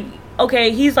 you're like,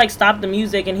 okay, he's like, stop the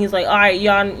music, and he's like, all right,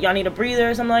 y'all need a breather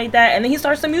or something like that, and then he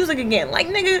starts the music again. Like,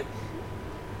 nigga,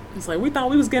 it's like, we thought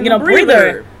we was getting a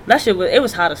breather. That shit it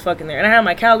was hot as fuck in there, and I had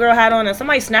my cowgirl hat on, and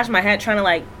somebody snatched my hat trying to,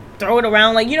 like, throw it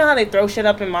around. Like, you know how they throw shit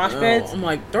up in mosh pits? I'm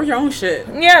like, throw your own shit.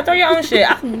 Yeah, throw your own shit.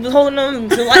 I was holding on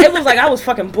to, like, it was like I was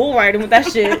fucking bull riding with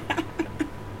that shit.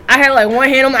 I had, like, one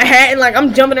hand on my hat, and, like,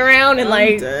 I'm jumping around, and,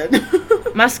 like, dead.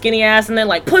 my skinny ass, and then,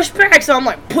 like, push back, so I'm,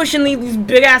 like, pushing these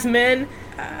big ass men.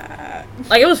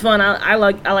 Like, it was fun. I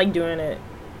like doing it.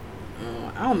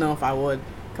 I don't know if I would,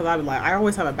 because I'd be like, I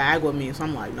always have a bag with me, so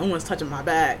I'm like, no one's touching my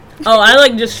bag. Oh, I,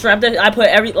 like, just strapped it. I put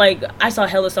I saw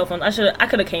hella cell phones. I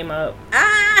could have came up.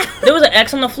 There was an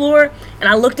X on the floor, and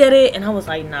I looked at it, and I was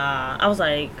like, nah. I was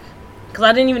like, because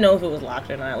I didn't even know if it was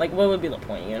locked or not. Like, what would be the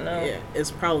point, you know? Yeah,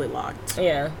 it's probably locked.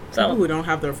 Yeah. So people who don't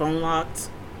have their phone locked,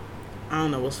 I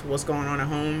don't know what's going on at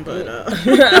home, but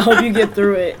I hope you get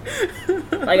through it.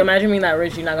 Like, imagine being that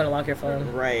rich, you're not gonna lock your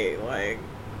phone. Right, like,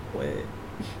 what?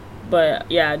 But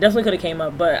yeah, definitely could have came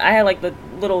up. But I had, like, the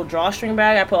little drawstring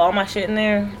bag. I put all my shit in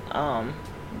there.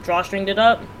 Drawstringed it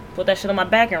up, put that shit on my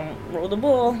back, and rolled the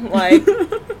bull. Like,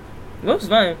 it was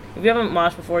fun. If you haven't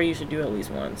moshed before, you should do it at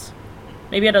least once.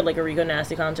 Maybe at like a Rico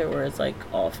Nasty concert where it's like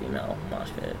all female mosh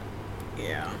pit.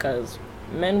 Yeah. Because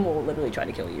men will literally try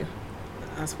to kill you.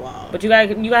 That's wild. But you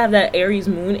gotta have that Aries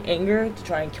moon anger to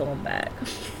try and kill them back.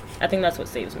 I think that's what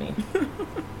saves me.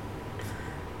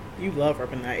 You love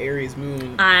repping that Aries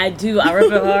moon. I do. I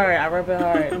rep it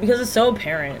hard. Because it's so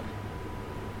apparent.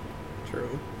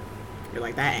 True. You're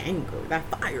like, that anger, that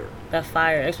fire. That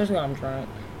fire, especially when I'm drunk.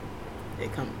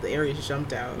 The Aries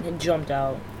jumped out. It jumped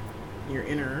out. Your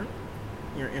inner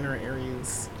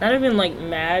Aries. Not even, like,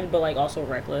 mad, but, like, also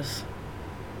reckless.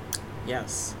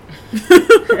 Yes.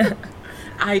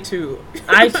 I too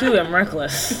am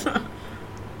reckless.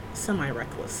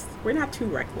 Semi-reckless. We're not too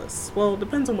reckless. Well,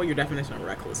 depends on what your definition of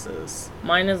reckless is.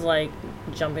 Mine is, like,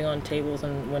 jumping on tables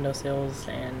and windowsills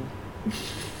and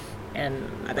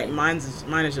I think mine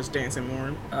is just dancing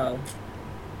more. Oh.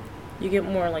 You get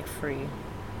more, like, free.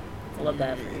 I love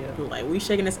that for you. Like, we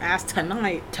shaking this ass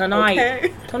tonight.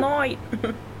 Okay? Tonight.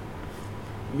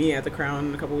 Me at the Crown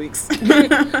in a couple weeks.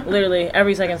 Literally,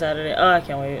 every second Saturday. Oh, I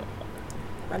can't wait.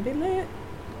 I'd be lit.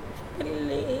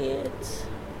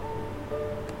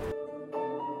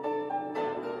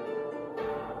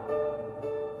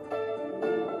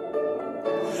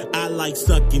 I like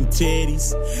sucking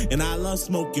titties, and I love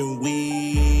smoking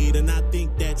weed, and I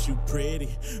think that you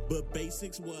pretty, but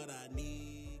basics what I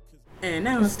need. And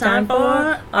now it's time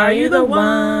for Are You the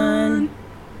One?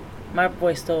 My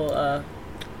voice still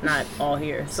not all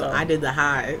here, so I did the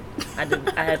high. I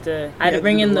had to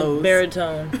bring in the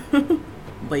baritone.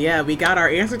 But yeah, we got our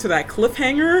answer to that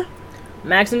cliffhanger.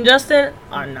 Max and Justin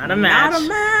are not a match. Not a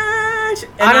match.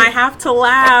 And I have to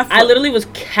laugh. I literally was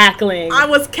cackling. I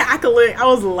was cackling. I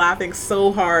was laughing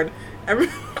so hard. I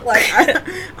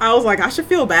was like, I should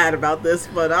feel bad about this,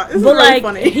 but it's really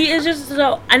funny. He is just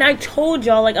so. And I told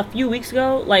y'all like a few weeks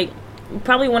ago, like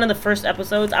probably one of the first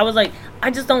episodes, I was like, I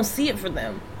just don't see it for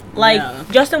them.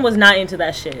 Like Justin was not into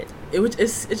that shit. It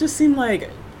just seemed like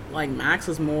Max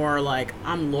was more like,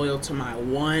 I'm loyal to my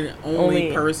one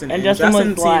only person, and Justin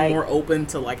seemed more open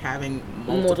to like having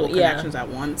multiple connections at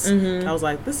once. Mm-hmm. I was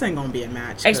like, this ain't gonna be a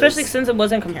match, especially since it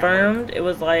wasn't confirmed. It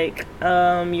was like,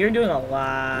 you're doing a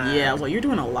lot. Yeah, I was like, you're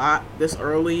doing a lot this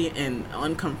early and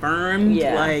unconfirmed.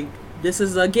 Yeah, like this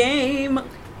is a game.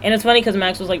 And it's funny because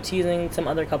Max was like teasing some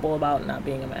other couple about not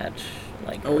being a match.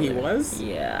 Like, he was.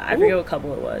 Yeah, I forget what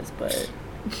couple it was, but.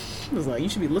 It was like, you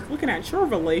should be looking at your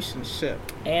relationship.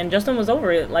 And Justin was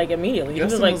over it, like, immediately.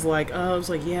 Justin was like,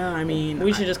 yeah, I mean...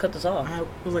 We should just cut this off. I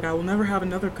was like, I will never have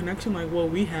another connection like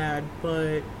what we had,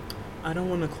 but I don't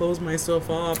want to close myself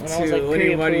off to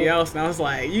anybody else. And I was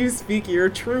like, you speak your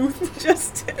truth,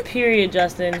 Justin. Period,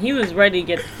 Justin. He was ready to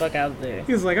get the fuck out there.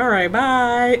 He was like, all right,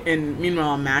 bye. And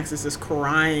meanwhile, Max is just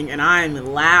crying, and I'm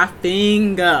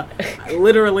laughing.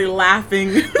 Literally laughing.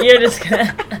 You're just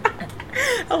gonna...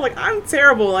 I was like, I'm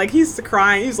terrible. Like, he's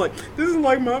crying. He's like, this is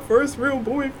like my first real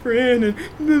boyfriend, and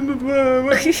blah, blah,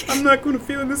 blah. I'm not going to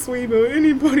feel this way about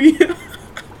anybody.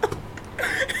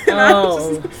 And I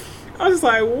was just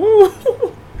like, woo.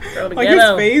 Like,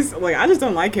 his face, like, I just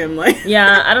don't like him. Like,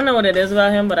 yeah, I don't know what it is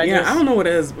about him, but I don't know what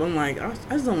it is, but I'm like, I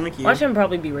just don't like you. Watch him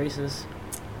probably be racist.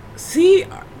 See,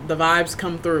 the vibes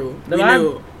come through.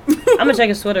 I'm gonna check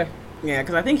his Twitter. Yeah,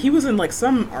 because I think he was in, like,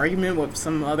 some argument with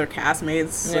some other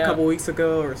castmates a couple weeks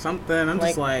ago or something. I'm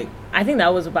just like... I think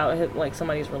that was about, like,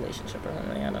 somebody's relationship or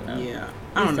something. I don't know. Yeah.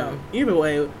 I don't know. Either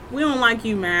way, we don't like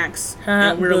you, Max.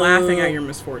 And we're laughing at your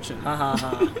misfortune. Ha ha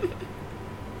ha.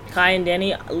 Kai and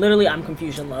Danny, literally, I'm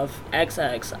confusion love.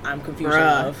 XX, I'm confusion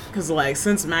love. Because, like,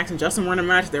 since Max and Justin were in a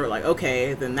match, they were like,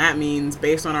 okay, then that means,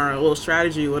 based on our little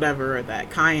strategy, whatever,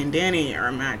 that Kai and Danny are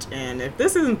a match. And if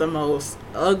this isn't the most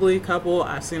ugly couple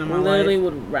I've seen in my life... literally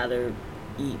would rather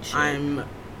eat shit. I'm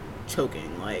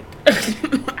choking, like...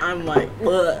 I'm like,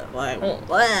 bleh, like,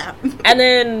 bleh. And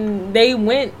then they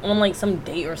went on, like, some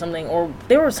date or something, or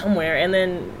they were somewhere, and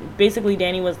then basically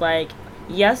Danny was like...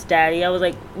 Yes, Daddy. I was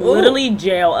like, literally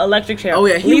jail, electric chair. Oh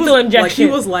yeah, lethal injection. Like, he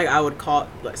was like, I would call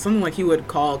like something like he would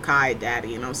call Kai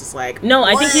Daddy, and I was just like, no,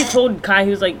 what? I think he told Kai, he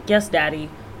was like, yes, Daddy.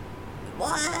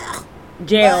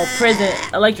 Jail, prison,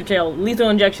 electric chair, lethal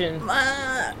injection.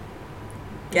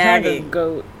 Gaggy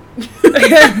goat.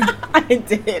 I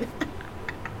did.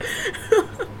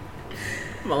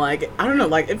 But like, I don't know,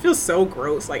 like, it feels so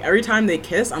gross. Like, every time they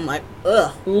kiss, I'm like,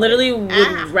 ugh. Literally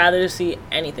would rather see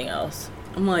anything else.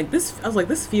 I'm like, this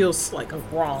feels like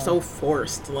wrong, so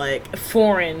forced, like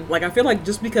foreign. Like, I feel like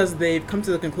just because they've come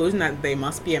to the conclusion that they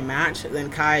must be a match, then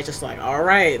Kai is just like, all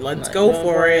right, let's go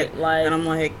for it. Like, and I'm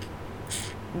like,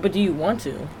 but do you want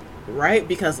to? Right?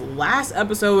 Because last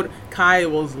episode, Kai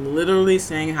was literally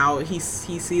saying how he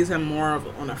sees him more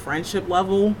on a friendship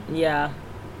level. Yeah.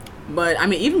 But, I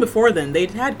mean, even before then,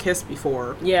 they'd had kissed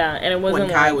before. Yeah, and it wasn't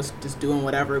when Kai was just doing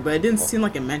whatever, but it didn't seem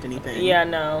like it meant anything. Yeah,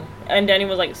 no. And Danny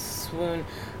was like, swoon.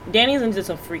 Danny's into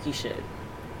some freaky shit.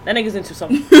 That nigga's into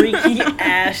some freaky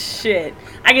ass shit.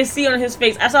 I can see on his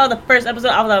face. I saw the first episode,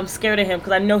 I was like, I'm scared of him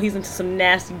because I know he's into some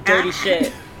nasty, dirty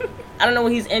shit. I don't know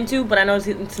what he's into, but I know he's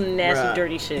into some nasty,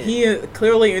 dirty shit. He is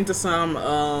clearly into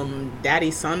some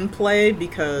daddy-son play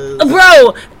because...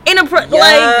 Bro!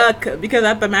 Because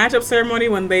at the matchup ceremony,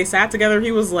 when they sat together,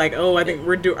 he was like, oh, I think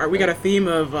we got a theme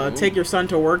of take your son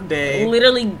to work day.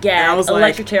 Literally gagged,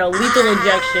 electric chair, lethal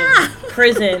injection,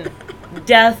 prison,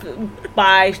 death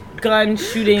by gun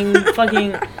shooting,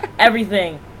 fucking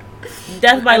everything.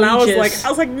 Death by leeches. I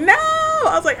was like, no!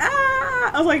 I was like,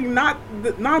 I was like, not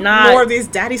more of these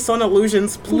daddy-son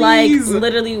illusions, please. Like,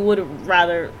 literally would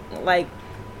rather, like,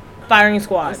 firing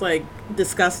squad. It's like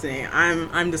disgusting.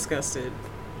 I'm disgusted.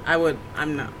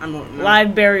 I'm not.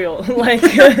 Live burial. Like,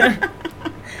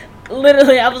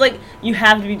 literally, I was like, you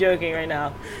have to be joking right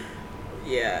now.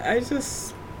 Yeah, I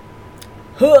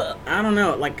don't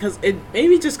know, like,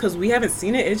 maybe just because we haven't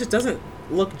seen it just doesn't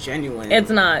look genuine. It's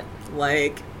not.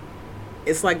 Like,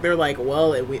 it's like they're like,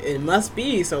 well, it must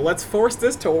be, so let's force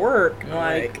this to work.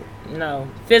 Like No,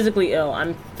 physically ill.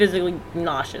 I'm physically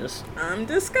nauseous. I'm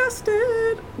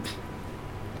disgusted.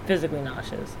 Physically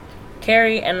nauseous.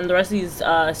 Carrie and the rest of these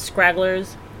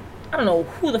scragglers, I don't know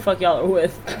who the fuck y'all are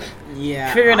with.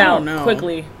 Yeah, Figure it I out don't know.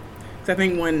 quickly. 'Cause I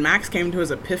think when Max came to his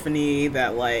epiphany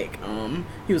that like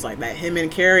he was like that him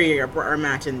and Carrie are a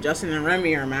match and Justin and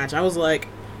Remy are a match, I was like,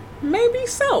 maybe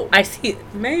so. I see it.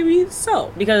 Maybe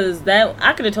so. Because that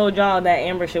I could have told y'all that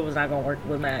Amber shit was not gonna work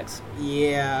with Max.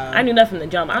 Yeah. I knew that from the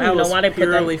jump. I don't that even know was why they put them.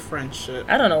 purely friendship.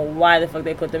 I don't know why the fuck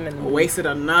they put them in the movie. Wasted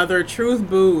another truth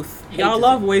booth. Hate Y'all to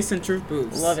love see- wasting truth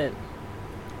booths. Love it.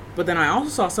 But then I also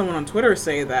saw someone on Twitter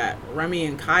say that Remy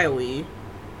and Kylie,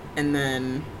 and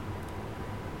then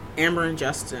Amber and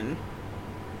Justin.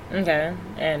 Okay,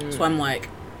 and So I'm like,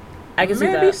 I can see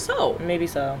maybe that. so. Maybe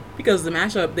so. Because the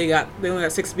matchup they only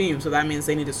got 6 beams, so that means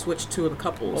they need to switch 2 of the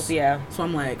couples. Well, yeah. So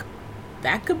I'm like,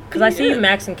 that could be Because I see it.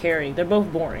 Max and Carrie. They're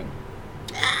both boring.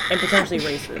 And potentially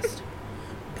racist.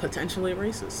 Potentially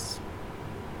racist.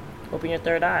 Open your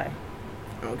third eye.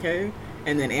 Okay.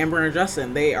 And then Amber and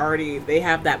Justin, they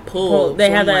have that pull. Well, they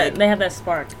So have I'm that. like, They have that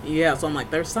spark. yeah, so I'm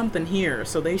like, there's something here,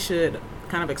 so they should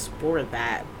kind of explore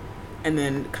that. And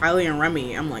then Kylie and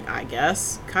Remy, I'm like, I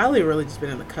guess Kylie really just been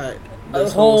in the cut The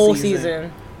this whole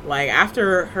season. Like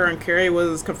after her and Carrie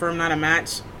was confirmed not a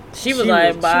match, She was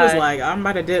like, bye. she was like, I'm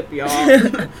about to dip, y'all.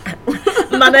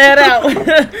 My dad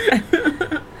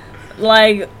out.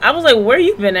 Like, I was like, where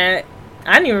you been at?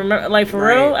 I didn't even remember. Like, for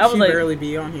real? I was she like, barely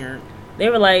be on here. they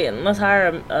were like, let's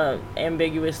hire a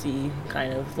ambiguous-y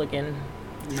kind of looking.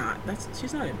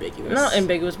 She's not ambiguous. Not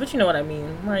ambiguous, but you know what I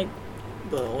mean. Like,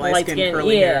 The light light skin, skin,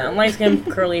 curly hair. light skin,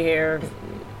 curly hair.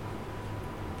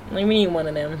 Like, we need one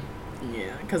of them.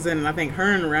 Yeah, because then I think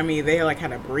her and Remy, they like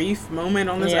had a brief moment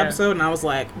on this Yeah. episode, and I was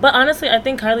like, But honestly, I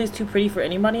think Kylie's too pretty for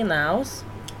anybody in the house.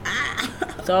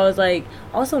 So I was like,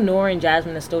 also Nora and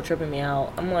Jasmine is still tripping me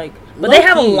out. I'm like, but they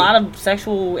have a Low-key. lot of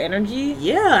sexual energy.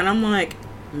 yeah, and I'm like,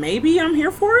 maybe I'm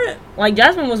here for it. Like,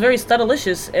 Jasmine was very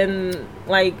studalicious, and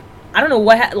like, I don't know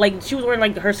what, like, she was wearing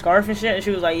like her scarf and shit, and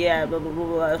she was like, yeah, blah blah blah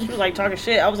blah. She was like talking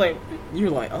shit. I was like, You're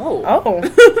like, oh,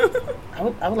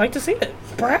 I would like to see it,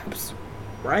 perhaps.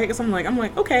 right? Because I'm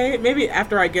like, okay, maybe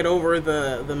after I get over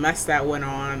the mess that went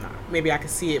on, maybe I can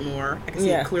see it more. I can see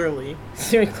Yeah. it clearly,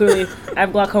 Clearly, I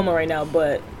have glaucoma right now,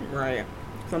 but right?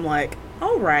 So I'm like,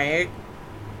 all right,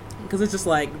 because it's just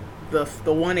like the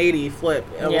 180 flip.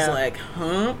 It was Yeah. like,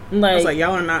 huh? I Like- was like,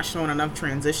 y'all are not showing enough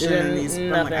transition in these. I'm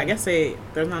like, Nothing. I guess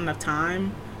there's not enough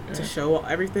time to show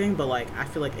everything, but like, I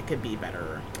feel like it could be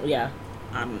better. yeah.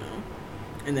 I don't know.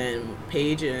 And then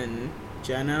Paige and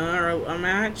Jenna are a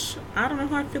match. I don't know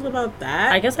how I feel about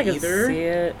that. I guess I could either. see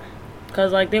it,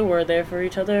 cause like they were there for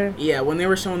each other. Yeah, when they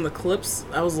were showing the clips,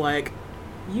 I was like,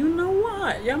 you know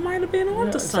what? Y'all might have been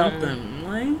onto something.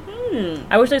 Like,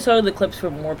 I wish they showed the clips for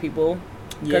more people,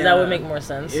 because that would make more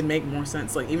sense. It'd make more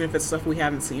sense. Like, even if it's stuff we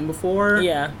haven't seen before,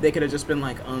 Yeah. they could have just been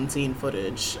like unseen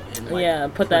footage and like Yeah,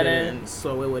 put that it in.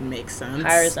 so it would make sense.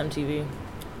 Hire us MTV.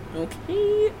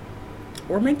 Okay.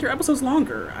 Or make your episodes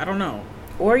longer. I don't know.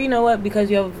 Or you know what? Because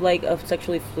you have like a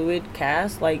sexually fluid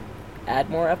cast, like add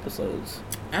more episodes.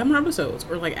 Add more episodes,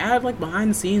 or like add like behind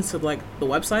the scenes to like the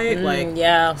website, like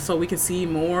Yeah. so we can see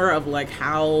more of like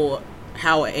how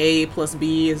A plus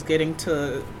B is getting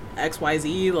to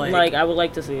XYZ. Like I would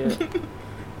like to see it.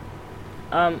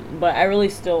 But I really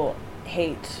still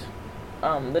hate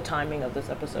the timing of this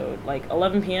episode. Like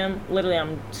 11 p.m. Literally,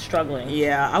 I'm struggling.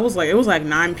 yeah, I was like, it was like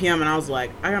 9 p.m. and I was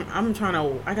like, I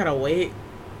gotta wait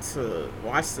to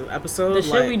watch the episode. The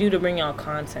shit like, we do to bring y'all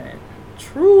content.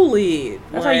 truly.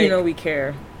 That's how you know we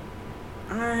care.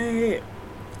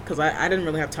 Because I didn't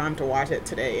really have time to watch it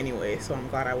today anyway, so I'm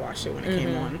glad I watched it when it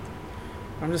came on.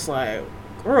 I'm just like,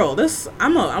 girl,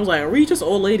 I was like, are we just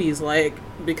old ladies? Like,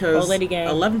 because Old lady gang.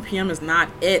 11 p.m. is not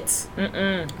it. I'm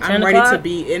 10 ready to o'clock?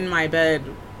 be in my bed,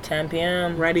 10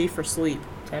 p.m. ready for sleep.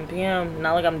 10 p.m.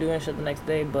 Not like I'm doing shit the next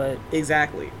day, but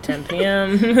Exactly. 10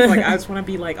 p.m. Like, I just want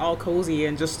to be like all cozy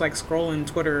and just like scrolling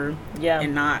Twitter Yeah.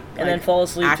 and not And then like, fall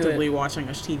asleep to actively it. watching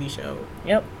a TV show.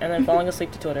 Yep. And then falling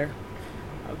asleep to Twitter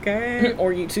Okay.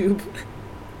 or YouTube.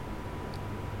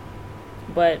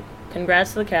 But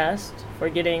congrats to the cast for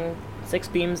getting 6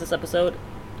 beams this episode.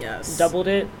 Yes. Doubled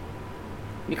it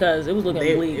because it was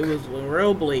looking bleak. It was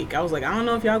real bleak. I was like, I don't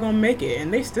know if y'all gonna make it,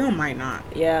 and they still might not.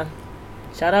 Yeah.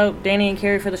 Shout out Danny and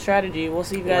Carrie for the strategy. We'll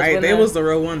see you guys. Right, win they the- was the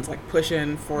real ones like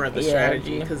pushing for the Yeah,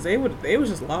 strategy G. because they was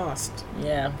just lost.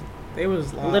 Yeah. They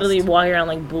was lost. Literally walking around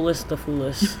like Bullis the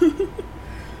Foolish.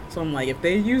 So I'm like, if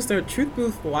they use their truth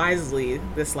booth wisely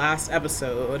this last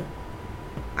episode,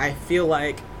 I feel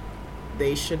like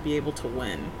they should be able to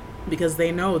win. because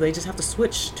they know they just have to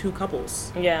switch 2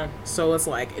 couples. Yeah. So it's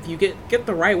like, if you get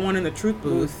the right one in the truth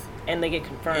booth and they get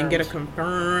confirmed and get a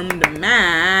confirmed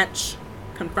match,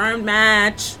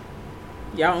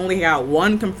 y'all only got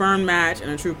 1 confirmed match in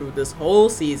a truth booth this whole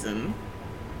season.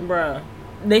 Bruh.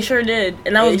 They sure did.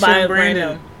 And that was by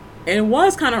random. And it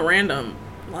was kind of random.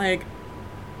 Like,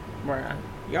 Bruh.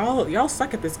 y'all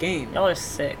suck at this game. Y'all are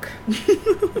sick.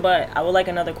 But I would like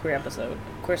another queer episode.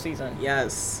 Queer season.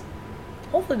 Yes.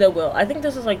 Hopefully they will. I think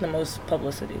this is like the most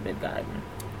publicity they've gotten.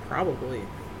 Probably.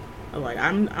 Like,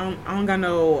 I don't got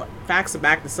no facts to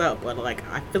back this up, but like,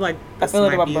 I feel like this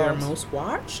might be their most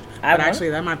watched. But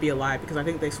actually, that might be a lie, because I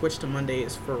think they switched to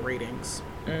Mondays for ratings.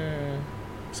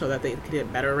 So that they could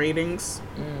get better ratings.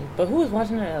 But who is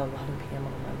watching it at 11 p.m.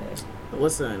 on a Monday?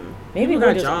 Listen, maybe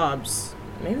people got jobs.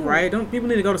 Maybe right? Don't people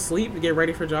need to go to sleep to get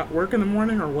ready for work in the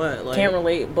morning, or what? Like, can't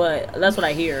relate, but that's what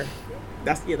I hear.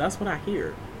 That's what I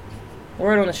hear.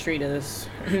 Word on the street is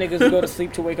niggas go to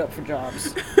sleep to wake up for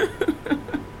jobs.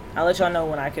 I'll let y'all know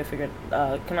when I can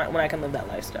when I can live that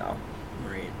lifestyle.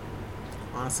 Right.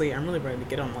 Honestly, I'm really ready to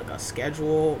get on like a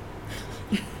schedule.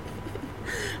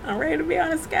 I'm ready to be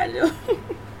on a schedule.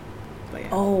 But yeah.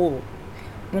 Oh,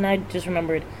 when I just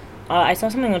remembered, I saw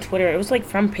something on Twitter. It was like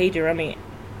from Paige and Remy,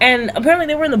 and apparently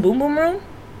they were in the Boom Boom Room.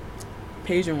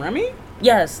 Paige and Remy?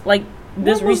 Yes, like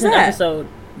this recent episode,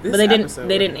 but they episode?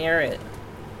 They didn't air it.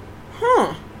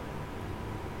 Huh.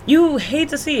 You hate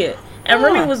to see it. And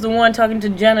Remy was the one talking to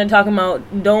Jenna, talking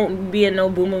about don't be in no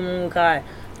Boom Boom Room with Kai.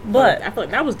 But I feel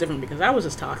like that was different because that was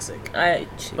just toxic.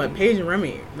 But Paige and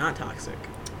Remy, not toxic.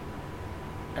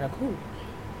 And cool.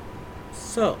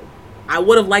 So, I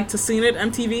would have liked to seen it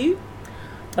MTV.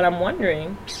 But I'm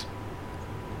wondering,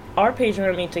 are Paige and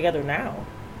Remy together now?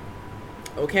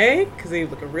 Okay, because they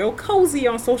look real cozy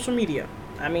on social media.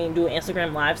 I mean, doing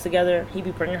Instagram lives together. He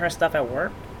be bringing her stuff at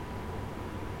work.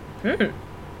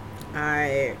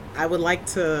 I would like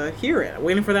to hear it.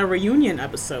 Waiting for that reunion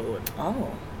episode.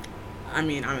 Oh. I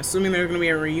mean, I'm assuming there's going to be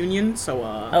a reunion, so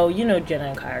Oh, you know Jenna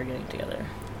and Kai are getting together.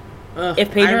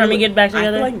 If Paige and Remy get back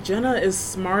together? I feel like Jenna is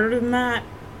smarter than that.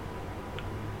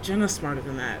 Jenna's smarter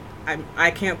than that.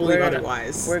 I can't believe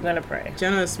otherwise. We're going to pray.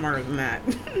 Jenna is smarter than that.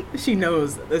 She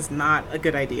knows it's not a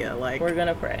good idea. Like, we're going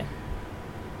to pray.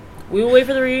 We will wait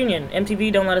for the reunion.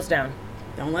 MTV, don't let us down.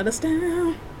 Don't let us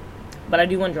down. But I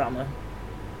do want drama.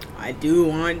 I do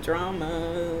want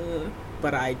drama,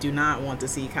 but I do not want to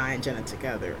see Kai and Jenna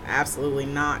together. Absolutely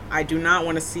not. I do not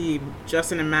want to see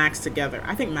Justin and Max together.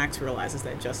 I think Max realizes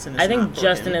that Justin is not for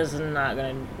Justin him. is not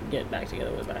going to get back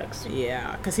together with Max.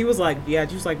 Yeah, because he was like,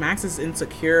 Max is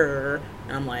insecure.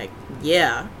 And I'm like,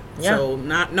 yeah. So,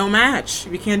 no match.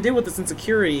 We can't deal with this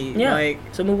insecurity. Yeah, like,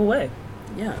 so move away.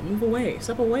 Yeah, move away.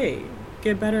 Step away.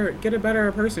 Get a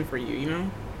better person for you, you know?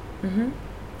 Mm-hmm.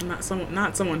 Not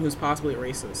someone who's possibly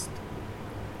racist.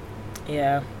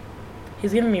 Yeah.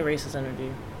 He's giving me racist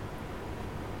energy.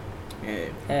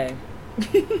 Hey.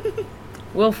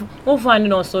 We'll find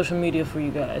it on social media for you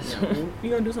guys. Yeah, we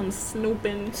gonna do some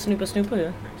snooping.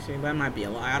 Snooper. Actually, that might be a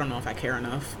lie. I don't know if I care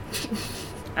enough.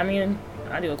 I mean,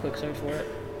 I do a quick search for it.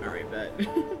 Alright, bet.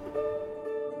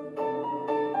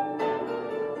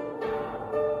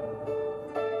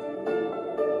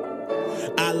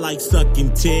 I like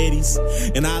sucking titties,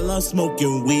 and I love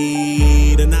smoking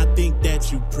weed, and I think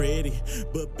that you pretty,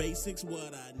 but basics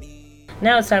what I need.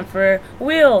 Now it's time for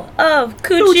Wheel of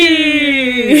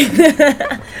Coochie!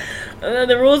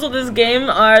 The rules of this game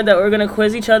are that we're going to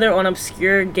quiz each other on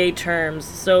obscure gay terms.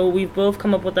 So we've both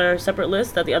come up with our separate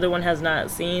list that the other one has not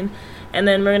seen, and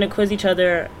then we're going to quiz each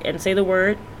other and say the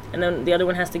word, and then the other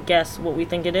one has to guess what we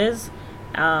think it is.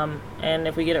 And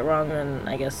if we get it wrong, then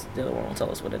I guess the other one will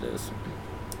tell us what it is.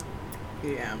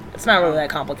 Yeah. It's not really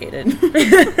that complicated. Do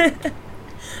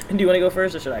you want to go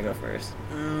first, or should I go first?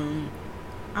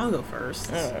 I'll go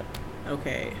first. Alright.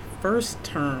 Okay. First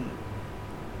term.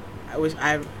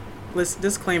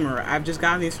 Disclaimer, I've just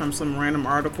gotten these from some random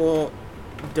article.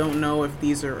 Don't know if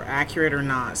these are accurate or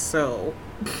not. So,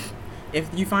 if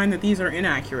you find that these are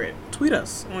inaccurate, tweet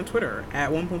us on Twitter at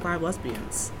 1.5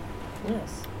 lesbians.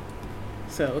 Yes.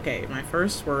 So, okay, my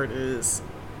first word is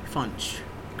funch.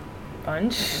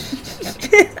 Punch?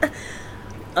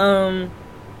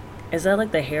 Is that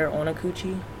like the hair on a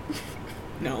coochie?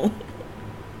 No.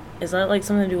 Is that like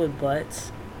something to do with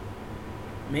butts?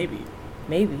 Maybe.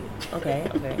 Okay.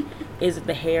 Is it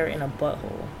the hair in a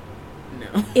butthole?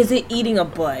 No. Is it eating a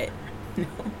butt? No.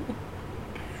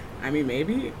 I mean,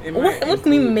 maybe. What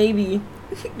do you mean maybe?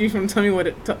 You want to tell me what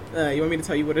it? You want me to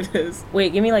tell you what it is?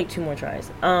 Wait, give me like 2 more tries.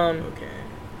 Okay.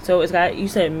 So you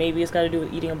said maybe it's got to do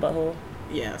with eating a butthole?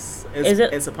 Yes.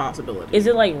 It's a possibility. Is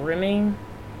it like rimming?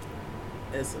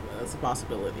 It's a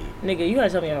possibility. Nigga, you gotta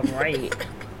tell me I'm right.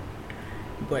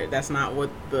 But that's not what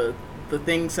the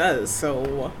thing says,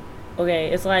 so...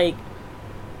 Okay, it's like...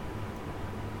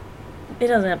 It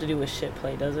doesn't have to do with shit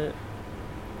play, does it?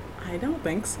 I don't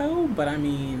think so, but I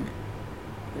mean...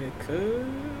 It could...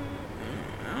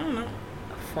 I don't know.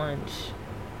 Funch.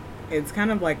 It's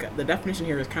kind of like... The definition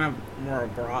here is kind of more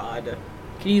broad.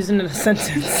 Can you use it in a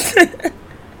sentence? Can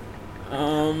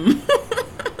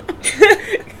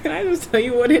I just tell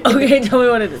you what it is? Okay, tell me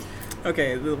what it is.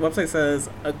 Okay, the website says,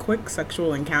 a quick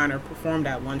sexual encounter performed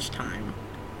at lunchtime.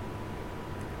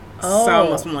 Oh.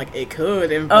 So I'm like, it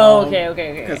could involve... Oh,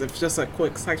 okay. Because if it's just a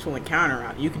quick sexual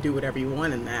encounter, you can do whatever you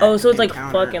want in that. Oh, so it's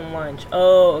encounter. like fucking lunch.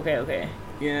 Oh, okay.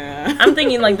 Yeah. I'm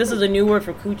thinking like this is a new word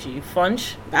for coochie.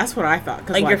 Funch? That's what I thought.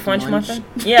 Like your funch muffin?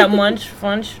 Yeah, munch,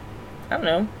 funch. I don't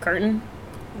know. Curtain.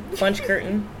 Funch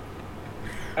curtain.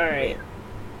 Alright.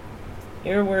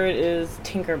 Your word is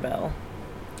Tinkerbell.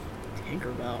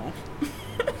 Tinkerbell.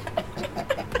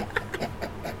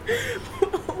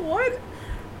 What?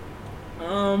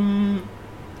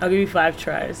 I'll give you 5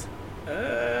 tries.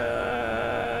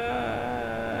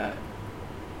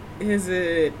 Is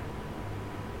it...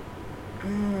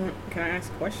 can I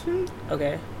ask a question?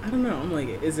 Okay. I don't know. I'm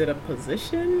like, is it a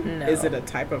position? No. Is it a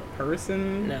type of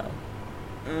person? No.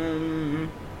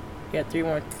 Um... You got 3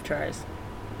 more tries.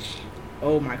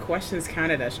 Oh, my question's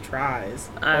counted as tries.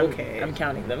 Okay. I'm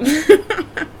counting them.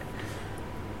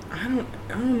 I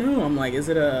don't know. I'm like, is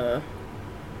it a...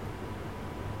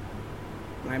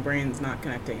 My brain's not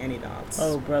connecting any dots.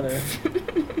 Oh, brother.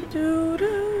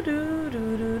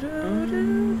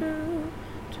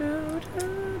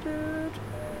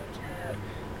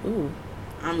 Ooh.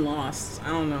 I'm lost. I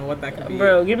don't know what that could be.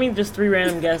 Bro, give me just 3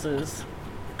 random guesses.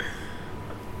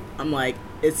 I'm like,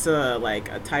 it's a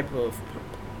type of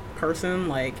person,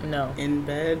 like No. in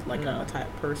bed, like No. a type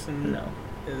of person. No.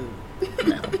 Is,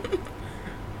 No.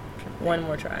 One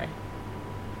more try.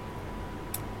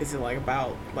 is it like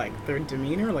about like their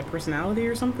demeanor, like personality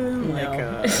or something? No. Like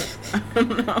I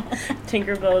don't know.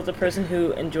 Tinkerbell is a person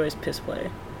who enjoys piss play.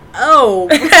 Oh.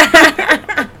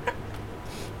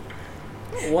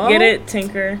 Well, Get it,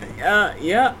 Tinker?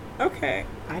 Yeah. Okay.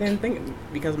 I didn't think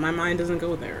because my mind doesn't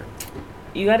go there.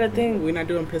 You gotta think. We're not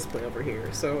doing piss play over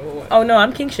here, so. Oh no,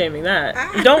 I'm kink shaming that.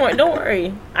 Don't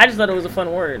worry. I just thought it was a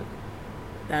fun word.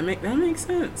 That makes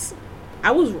sense.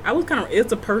 I was kind of.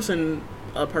 It's a person.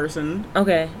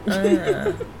 Okay.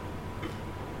 Oh,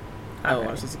 I Okay.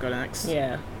 was just go next.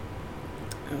 Yeah.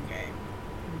 Okay.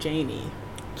 Janie.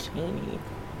 Janie.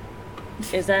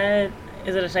 Is it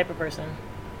a type of person?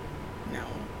 No.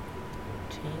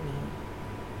 Janie.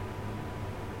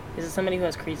 Is it somebody who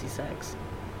has crazy sex?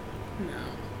 No.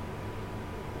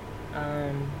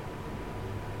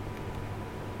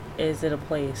 Is it a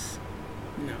place?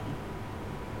 No.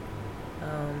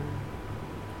 Um,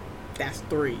 That's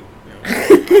 3. No.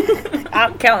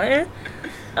 I'm counting.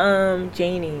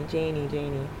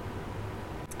 Janie.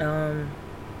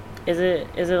 Is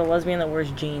it a lesbian that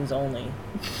wears jeans only?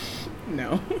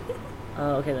 No.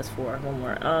 Oh, okay, that's 4. One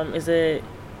more. Is it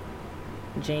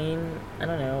Jane? I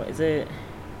don't know. Is it?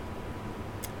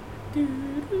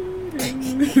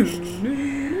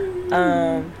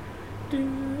 I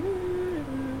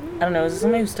don't know. Is it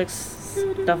somebody who sticks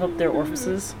stuff up their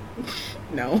orifices?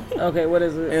 No. Okay, what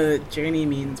is it? Janie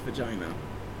means vagina.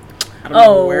 I don't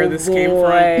know where this came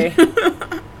from.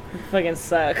 You fucking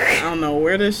suck. I don't know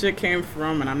where this shit came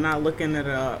from, and I'm not looking it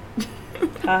up.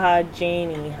 Haha,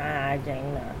 Janie. Haha,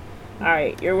 Jana.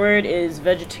 Alright, your word is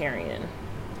vegetarian.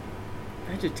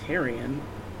 Vegetarian.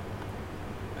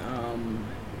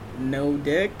 No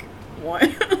dick.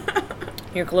 What?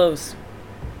 You're close.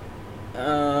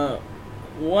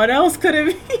 What else could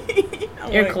it be?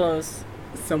 You're close.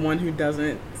 Someone who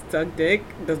doesn't suck dick,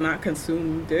 does not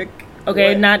consume dick.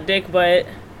 Okay, What? not dick, but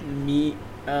Meat.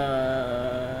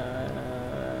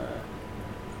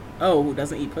 Oh, who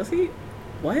doesn't eat pussy?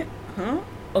 What? Huh?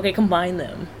 okay, combine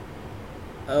them.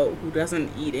 Oh, who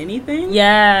doesn't eat anything?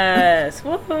 Yes.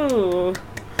 Woohoo.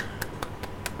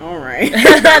 All right.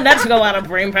 That took a lot of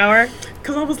brain power.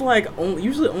 Because I was like,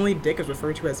 usually only dick is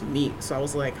referred to as meat. So I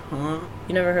was like, huh?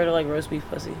 You never heard of like roast beef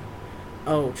pussy?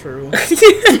 Oh, true.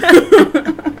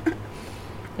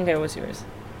 Okay, what's yours?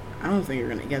 I don't think you're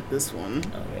going to get this one.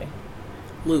 Okay.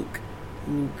 Luke.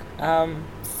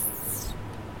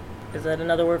 Is that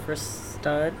another word for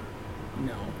stud?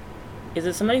 No. Is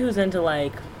it somebody who's into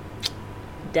like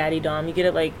daddy dom? You get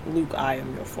it like Luke, I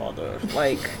am your father.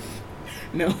 Like,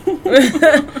 No.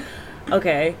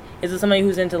 okay. Is it somebody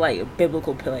who's into like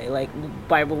biblical play, like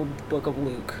Bible Book of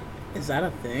Luke? Is that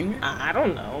a thing? I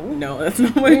don't know. No, that's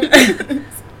not what it is.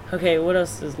 Okay, what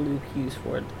else is Luke used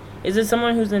for? Is it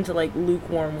someone who's into like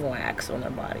lukewarm wax on their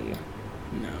body?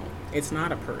 No, it's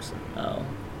not a person. Oh,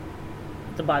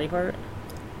 it's a body part.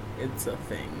 It's a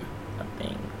thing. A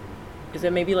thing. Is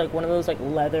it maybe like one of those like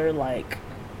leather like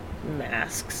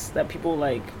masks that people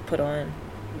like put on?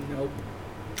 Nope.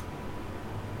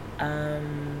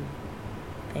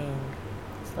 Thing.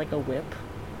 It's like a whip.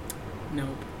 Nope.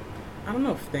 I don't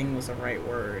know if "thing" was the right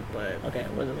word, but Okay,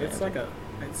 what is it? it's like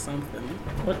it's something.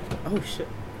 What? Oh shit!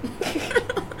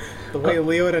 The way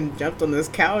Leo done jumped on this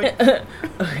couch.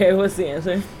 Okay, what's the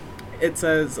answer? It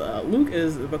says Luke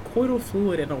is the coital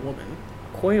fluid in a woman.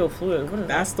 Coital fluid. What is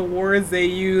That's the words they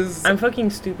use. I'm fucking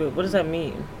stupid. What does that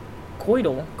mean?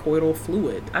 Coital. Coital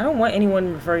fluid. I don't want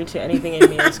anyone referring to anything in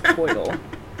me as coital.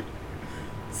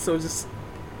 So just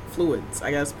fluids,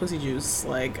 I guess. Pussy juice,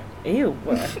 like. Ew.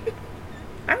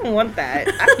 I don't want that.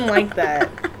 I don't like that.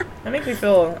 That makes me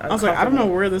feel uncomfortable. I was like, I don't know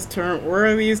where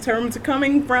these terms are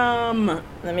coming from.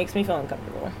 That makes me feel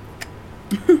uncomfortable.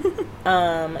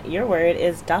 Your word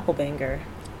is doppelbanger.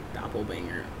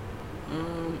 Doppelbanger.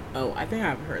 Oh, I think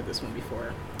I've heard this one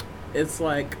before. It's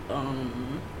like,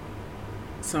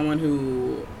 someone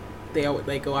who they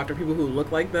go after people who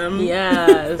look like them.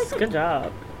 Yes, good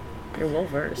job. You're well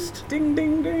versed. Ding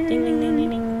ding ding. Ding ding ding ding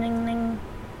ding ding ding.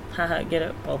 Haha, get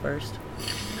it? Well versed.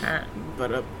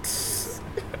 But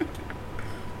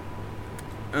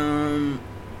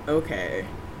okay.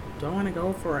 Do I want to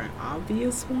go for an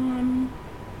obvious one?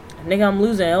 Nigga, I'm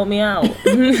losing. Help me out.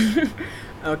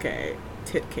 Okay,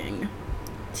 tit king.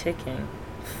 Ticking.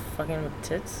 Fucking with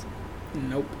tits?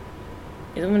 Nope.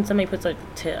 Is it when somebody puts like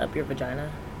a tit up your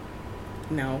vagina?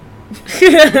 No.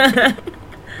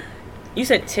 You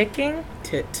said ticking?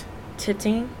 Tit.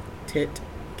 Titting? Tit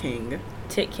king.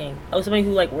 Tit king. Oh, somebody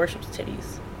who like worships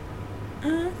titties.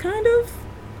 Kind of.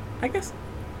 I guess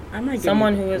I might give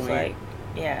Someone you a who is point. like,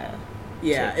 yeah.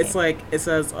 Yeah, tit it's king. like it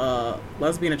says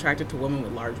lesbian attracted to women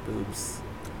with large boobs.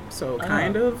 So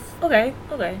kind of. Okay.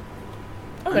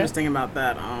 I'm just thinking about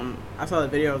that. I saw the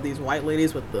video of these white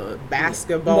ladies with the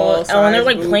basketball. Well, oh, and they're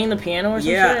like boobs. playing the piano or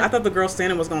something. Yeah, I thought the girl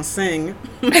standing was gonna sing.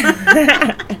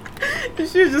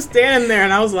 She was just standing there,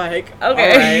 and I was like,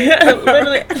 okay. all right.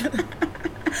 Literally.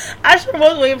 I sure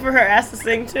was waiting for her ass to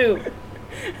sing too.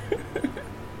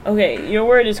 Okay, your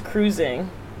word is cruising.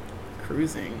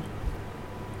 Cruising.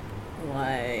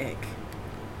 Like,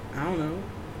 I don't know.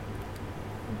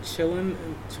 Chilling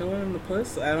in the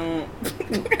puss. I don't.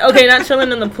 Okay, not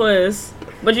chilling in the puss,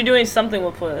 but you're doing something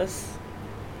with puss.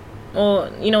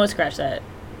 Well, you know what? Scratch that.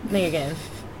 Think again.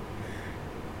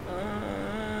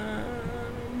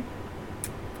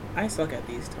 I suck at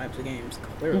these types of games.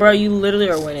 Clearly. Bro, you literally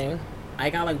are winning. I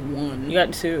got like one. You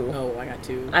got 2. Oh, I got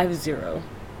 2. I have 0.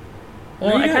 No,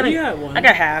 Well, you got one. I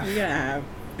got half. You got half.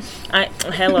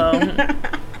 Hello.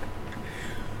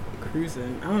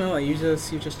 Cruising. I don't know. Like you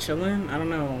just chilling. I don't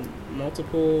know.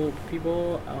 Multiple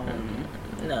people.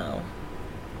 No.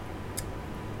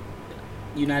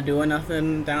 You not doing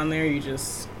nothing down there. You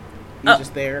just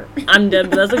there. I'm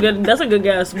dead. That's a good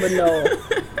guess, but no.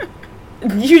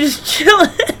 You just chilling.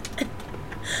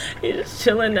 You're just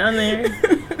chilling down there.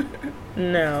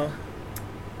 No.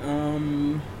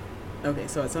 Okay,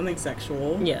 so it's something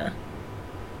sexual. Yeah.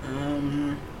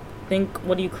 Think.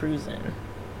 What are you cruising?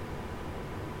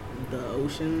 The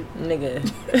ocean. Nigga.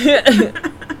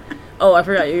 Oh, I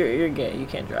forgot. You're gay. You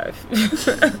can't drive.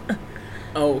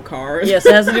 Oh, cars. Yes,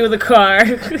 it has to do with the car.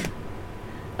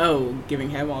 Oh, giving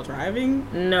head while driving.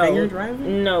 No. Finger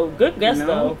driving. No. Good guess No?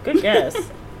 though. Good guess.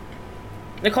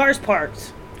 The car's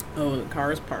parked. Oh, the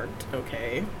car is parked.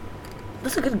 Okay.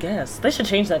 That's a good guess. They should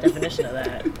change that definition of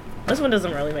that. This one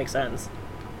doesn't really make sense.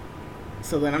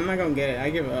 So then I'm not gonna get it.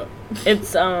 I give up.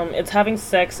 It's having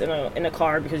sex in a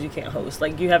car because you can't host.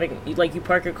 Like you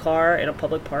park your car in a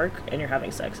public park and you're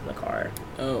having sex in the car.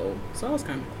 Oh, so I was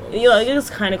kind of close. Yeah, like, it's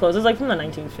kind of close. It's like from the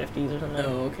 1950s or something.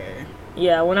 Oh, okay.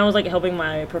 Yeah, when I was like helping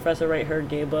my professor write her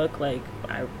gay book, like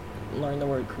I learned the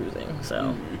word cruising.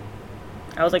 So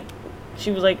I was like,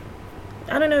 she was like,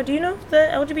 I don't know. Do you know if the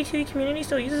LGBT community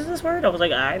still uses this word? I was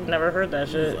like, I've never heard that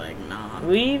I shit. was like, nah.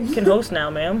 We can host now,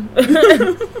 ma'am.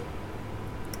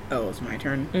 Oh, it's my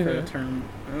turn for the term.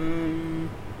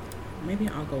 Maybe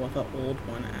I'll go with an old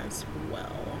one as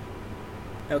well.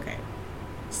 Okay.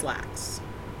 Slacks.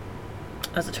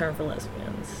 That's a term for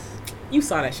lesbians. You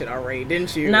saw that shit already,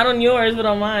 didn't you? Not on yours, but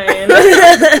on mine.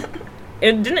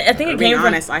 It didn't. I think it Being came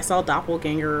honest, I saw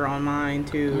Doppelganger on mine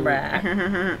too.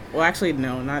 Bruh. Well, actually,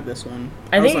 no, not this one.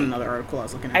 I That was think- on another article I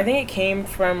was looking at. I think it came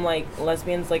from like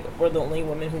lesbians like were the only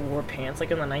women who wore pants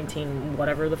like in the 19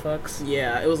 whatever the fucks.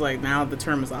 Yeah, it was like now the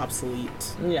term is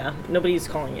obsolete. Yeah, nobody's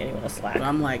calling anyone a slack. But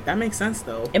I'm like, that makes sense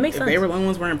though. It makes if sense. they were the only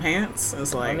ones wearing pants,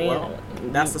 it's like, mean, well,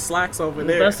 that's the slacks over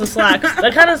there. That's the slacks.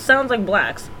 That kind of sounds like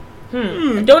blacks.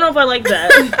 Don't know if I like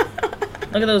that.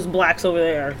 Look at those blacks over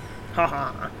there.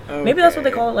 Haha. Maybe that's what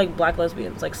they Okay. call it, like black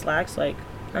lesbians, like slacks, like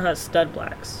stud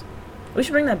blacks. We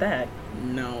should bring that back.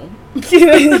 No.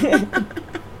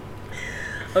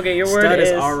 Okay, your word Stud is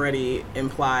is already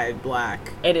implied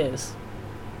black. It is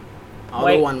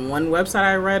Although White. on one website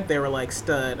I read, they were like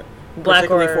stud, Black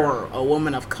particularly or- for a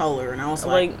woman of color, and I was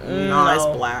like, like no, no, it's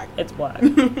black. It's black.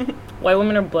 White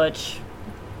women are butch.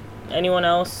 Anyone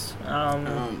else?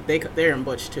 They're in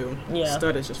butch too. Yeah.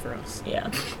 Stud is just for us.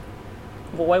 Yeah.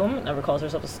 But white woman never calls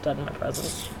herself a stud in my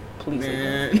presence. Please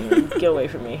Man. get away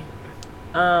from me.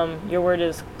 Your word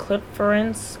is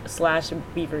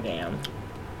clitference/beaver dam.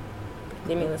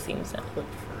 They mean the same thing.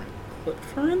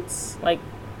 Clitference? Like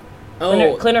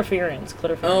Oh. cliniference.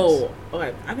 Oh,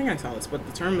 okay. I think I saw this, but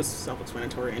the term is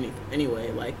self-explanatory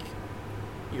anyway. Like,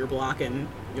 you're blocking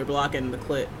the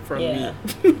clit from Yeah.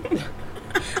 me.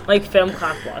 Like femme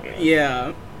cock blocking.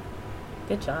 Yeah.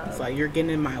 Good job. It's like, you're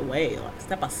getting in my way. Like,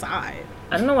 step aside.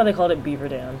 I don't know why they called it beaver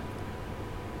dam.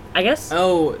 I guess.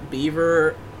 Oh,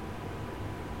 beaver.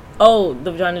 Oh,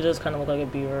 the vagina does kind of look like a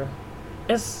beaver.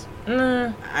 It's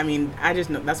nah. I mean, I just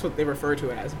know that's what they refer to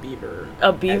it as, beaver.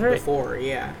 A beaver? As before,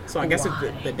 yeah. So I guess if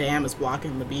Why? the dam is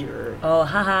blocking the beaver. Oh,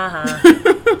 ha ha ha.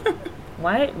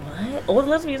 Why? What? Old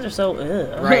lesbians are so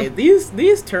ugh. Right.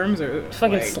 These terms are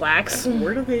Fucking like, slacks.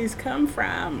 Where do these come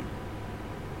from?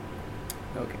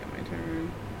 Okay, my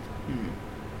turn.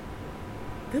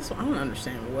 This one, I don't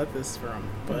understand what this is from,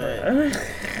 but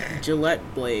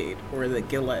Gillette Blade, or the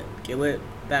Gillette,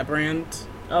 that brand.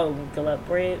 Oh, Gillette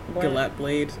Blade. Gillette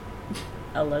Blade.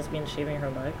 A lesbian shaving her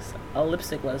legs. A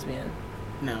lipstick lesbian.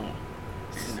 No.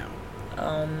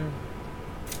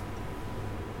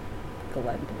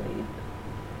 Gillette Blade.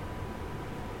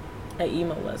 A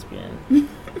emo lesbian.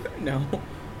 No.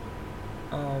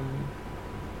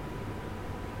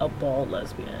 A bald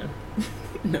lesbian.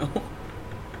 No.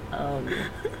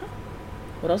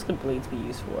 What else could blades be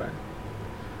used for?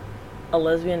 A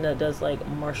lesbian that does like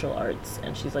martial arts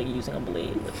and she's like using a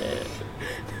blade with it.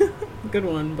 Good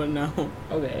one, but no.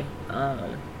 Okay.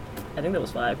 I think that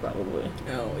was 5 probably.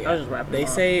 Oh, yeah. I was just wrapping They them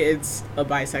up. say it's a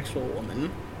bisexual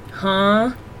woman.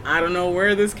 Huh? I don't know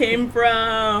where this came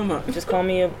from. Just call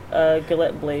me a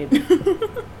Gillette Blade.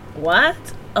 What?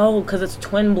 Oh, because it's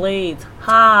twin blades.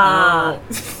 Ha!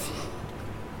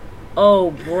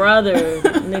 Oh, brother.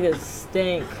 Niggas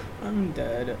stink. I'm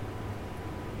dead.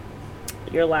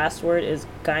 Your last word is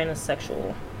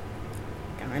gynosexual.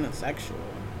 Gynosexual.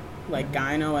 Like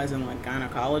gyno as in like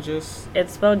gynecologist.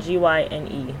 It's spelled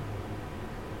Gyne.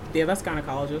 Yeah, that's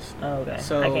gynecologist. Oh, okay.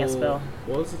 So I can't spell.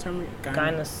 What was the term?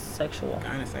 Gynosexual.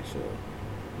 Gynosexual.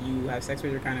 You have sex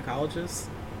with your gynecologist?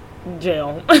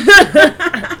 Jail.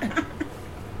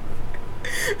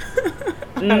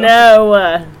 No.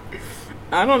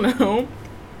 I don't know.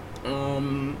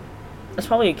 That's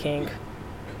probably a kink.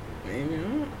 Maybe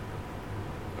not.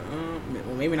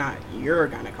 Well, maybe not your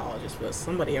gynecologist, but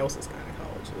somebody else's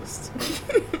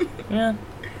gynecologist. Yeah.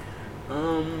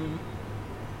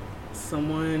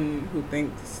 Someone who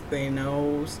thinks they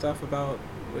know stuff about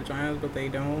vaginas, but they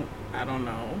don't. I don't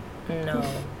know. No.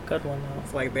 Good one, though.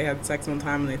 It's like they had sex one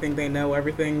time and they think they know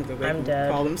everything, so they I'm can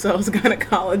dead. call themselves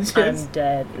gynecologists. I'm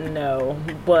dead. No.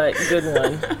 But good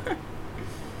one.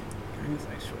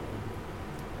 Gynosexual.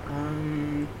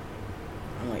 I'm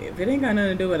like, if it ain't got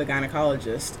nothing to do with a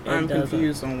gynecologist, I'm doesn't.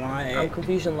 confused on why. I'm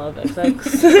confusion love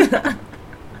XX.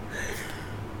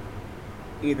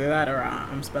 Either that or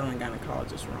I'm spelling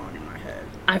gynecologist wrong in my head.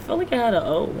 I feel like I had a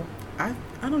O. I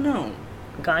don't know.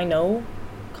 Gyno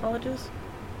colleges?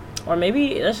 Or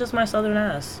maybe that's just my southern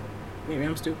ass. Maybe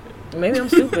I'm stupid. Maybe I'm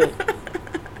stupid.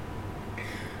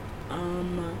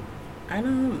 I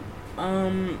don't.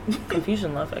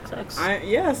 Confusion love XX.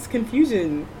 Yes,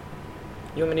 confusion.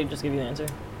 You want me to just give you the answer?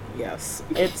 Yes.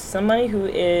 It's somebody who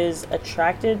is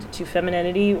attracted to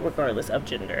femininity regardless of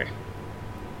gender.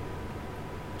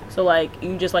 So, like,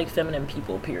 you just like feminine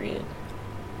people, period.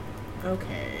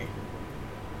 Okay.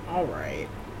 All right.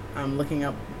 I'm looking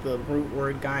up the root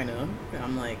word gyno, and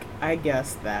I'm like, I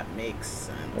guess that makes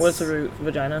sense. What's the root?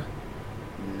 Vagina?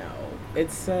 No.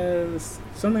 It says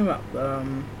something about,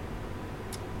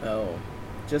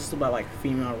 just about, like,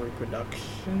 female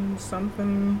reproduction,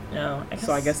 something. No,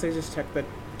 So I guess they just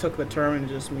took the term and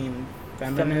just mean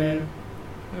feminine.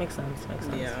 Makes sense.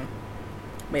 Yeah.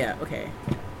 But yeah, okay.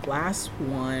 Last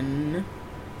one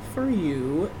for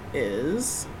you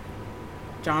is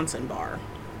Johnson Bar.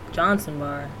 Johnson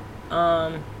Bar.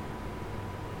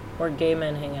 Where gay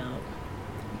men hang out.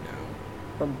 No.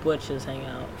 Where butches hang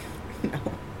out. No.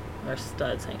 Where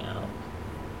studs hang out.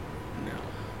 No.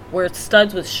 Where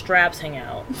studs with straps hang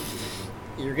out.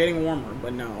 You're getting warmer,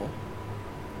 but no.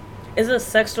 Is it a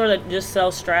sex store that just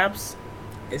sells straps?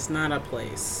 It's not a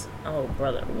place. Oh,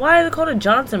 brother. Why is it called a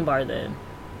Johnson Bar then?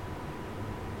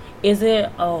 Is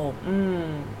it...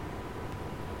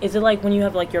 Is it like when you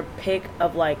have like your pick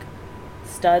of like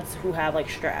studs who have like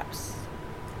straps?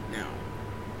 No.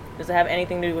 Does it have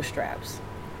anything to do with straps?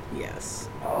 Yes.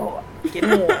 Oh,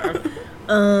 getting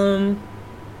warm.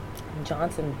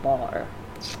 Johnson Bar.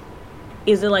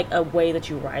 Is it like a way that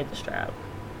you ride the strap?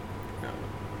 No.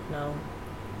 No.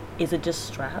 Is it just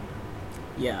strap?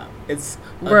 Yeah. It's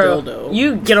a Bro, dildo.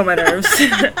 you get on my nerves.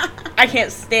 I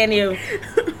can't stand you.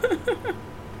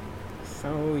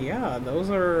 So yeah,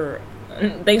 those are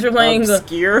Thanks for playing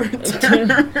obscure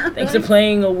Thanks for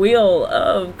playing a wheel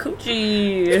of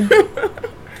coochie.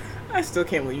 I still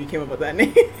can't believe you came up with that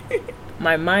name.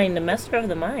 My mind, the master of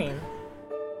the mind.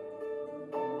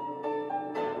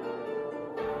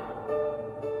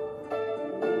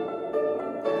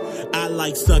 I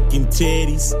like sucking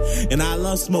titties, and I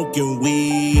love smoking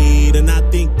weed, and I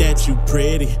think that you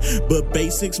pretty, but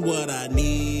basics what I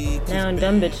need. Now in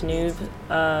dumb bitch news,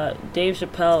 Dave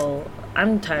Chappelle.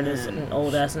 I'm tired of this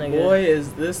old ass nigga. Boy,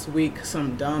 is this week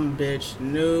some dumb bitch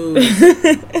news.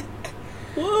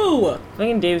 Whoa!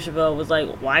 Fucking Dave Chappelle was like,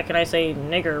 why can I say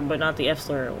nigger but not the F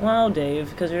slur? Well, Dave,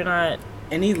 because you're not.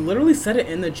 And he literally said it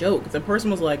in the joke. The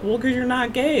person was like, well, because you're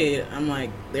not gay. I'm like,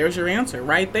 there's your answer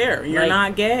right there. You're Like-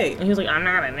 not gay. And he was like, I'm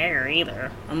not a nigger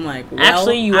either. I'm like, well,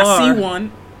 Actually, you I are. see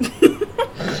one.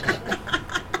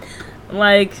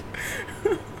 Like,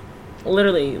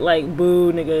 literally, like,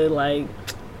 boo, nigga, like.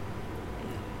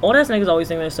 Old ass niggas always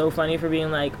think they're so funny for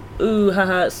being like, ooh,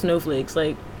 haha, snowflakes.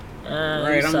 Like,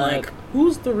 Right, you I'm suck. like,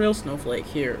 who's the real snowflake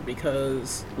here?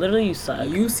 Because Literally, you suck.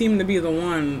 you seem to be the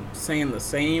one saying the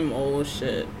same old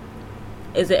shit.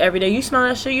 Is it every day? You smell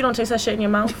that shit? You don't taste that shit in your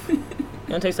mouth? You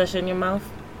don't taste that shit in your mouth?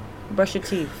 Brush your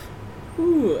teeth.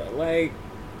 Ooh, like,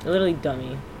 Literally,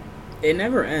 dummy. it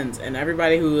never ends. And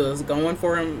everybody who was going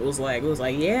for him was like,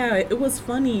 yeah, it was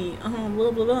funny. Blah,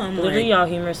 blah, blah. I'm Literally, like, y'all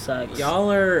humor sucks.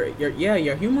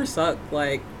 your humor sucked.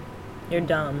 Like, You're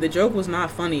dumb. the joke was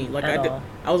not funny. Like, At all.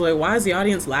 I was like, why is the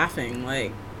audience laughing?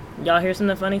 Like, Y'all hear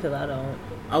something funny? Because I don't.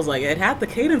 I was like, it had the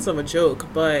cadence of a joke,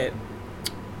 but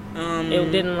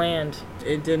It didn't land.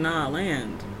 it did not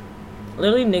land.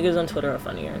 Literally, niggas on Twitter are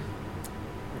funnier.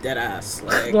 Dead ass.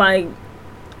 Like, Like,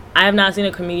 I have not seen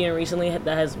a comedian recently that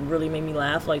has really made me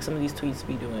laugh like some of these tweets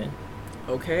be doing.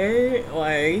 okay,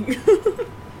 like,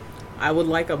 I would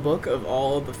like a book of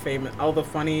all the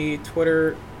funny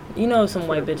Twitter. You know some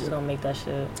white bitch is gonna make that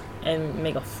shit and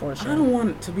make a fortune. I don't want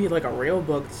it to be like a real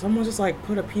book. Someone just like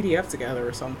put a PDF together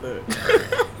or something.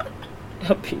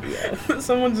 A PDF.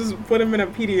 Someone just put them in a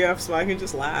PDF so I can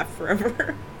just laugh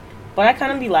forever. But I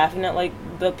kind of be laughing at like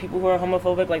the people who are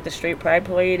homophobic, like the Straight Pride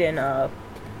Parade in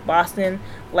Boston.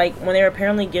 Like when they were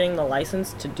apparently getting the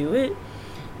license to do it,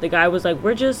 the guy was like,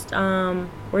 "We're just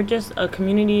a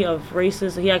community of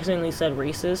racists." He accidentally said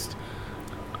racist,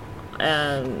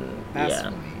 and That's yeah,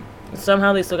 funny.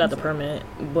 somehow they still got the permit,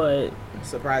 but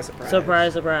Surprise, surprise.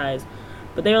 surprise, surprise.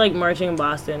 But they were like marching in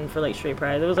Boston for like Straight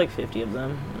Pride. There was like 50 of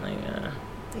them. Like,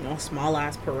 You know, small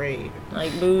ass parade.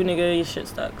 like boo, nigga, your shit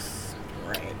sucks.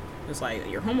 Right. It's like,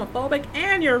 you're homophobic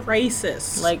and you're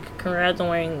racist. Like, congrats on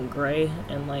wearing gray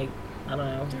and like, I don't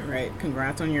know. Right.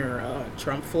 Congrats on your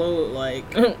Trump float. Like,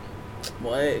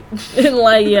 what?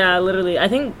 Like, yeah, literally. I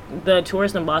think the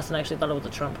tourists in Boston actually thought it was a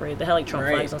Trump parade. They had like Trump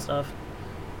Right. flags and stuff.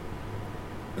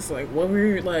 It's like, what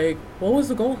was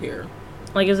the goal here?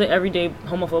 Like, is it everyday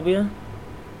homophobia?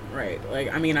 Right.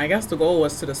 Like, I mean, I guess the goal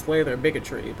was to display their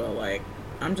bigotry, but like,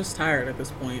 I'm just tired at this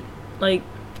point. Like,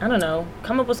 I don't know.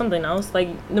 Come up with something else. Like,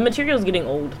 the material's getting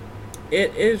old.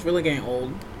 It is really getting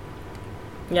old.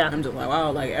 Yeah. I'm just like,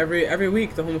 wow, like every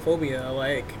week the homophobia,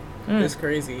 like, it's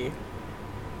crazy.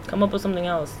 Come up with something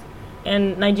else.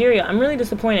 And Nigeria, I'm really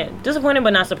disappointed. Disappointed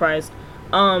but not surprised.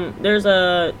 There's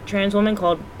a trans woman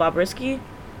called Bobrisky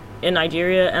in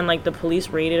Nigeria, and like the police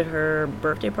raided her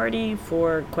birthday party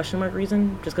for question mark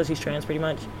reason, just because she's trans pretty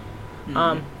much.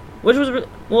 Which was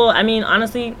well, I mean,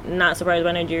 honestly, not surprised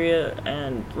by Nigeria,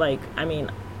 and like, I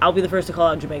mean, I'll be the first to call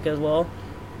out Jamaica as well.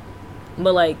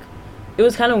 But like, it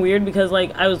was kind of weird because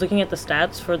like I was looking at the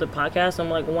stats for the podcast. I'm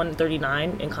like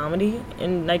 139 in comedy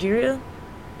in Nigeria,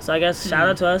 So I guess shout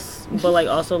out to us, but like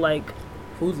also like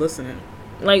Who's listening?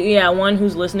 like yeah, one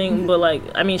who's listening, but like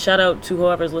I mean shout out to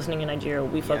whoever's listening in Nigeria.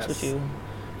 We fucks Yes. with you.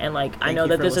 And like I Thank know you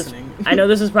that for this listening. is I know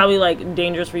this is probably like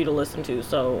dangerous for you to listen to,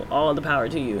 so all the power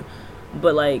to you.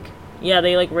 But like yeah,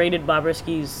 they like raided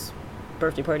Bobrisky's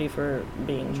birthday party for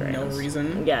being trans. No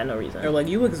reason. Yeah, no reason. They're like,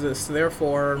 you exist,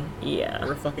 therefore yeah.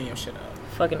 we're fucking your shit up.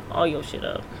 Fucking all your shit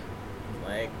up.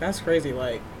 Like, that's crazy.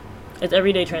 Like, It's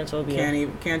everyday transphobia.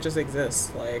 can't just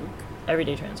exist. Like,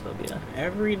 Everyday transphobia.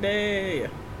 every day.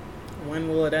 When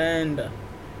will it end?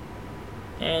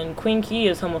 And Queen Key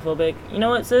is homophobic. You know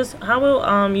what, sis? How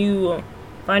will you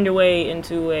find your way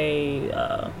into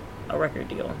a record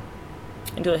deal,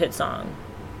 into a hit song?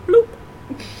 Bloop.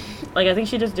 Like I think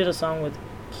she just did a song with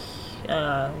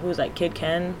who was that? Kid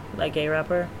Ken, that gay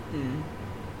rapper. Mm.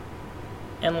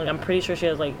 And like I'm pretty sure she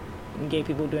has like gay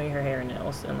people doing her hair and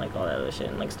nails and like all that other shit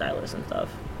and like stylists and stuff.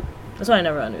 That's what I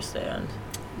never understand.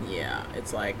 Yeah,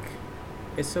 it's like,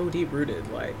 it's so deep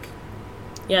rooted. Like,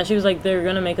 Yeah, she was like they're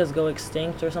gonna make us go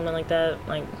extinct or something like that.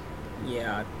 Like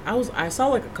yeah, I saw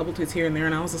like a couple tweets here and there,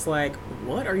 and I was just like,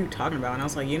 what are you talking about? And I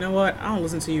was like, you know what? I don't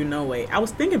listen to you, no way. I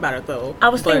was thinking about it though. I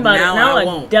was thinking but about it. Now I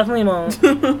won't. definitely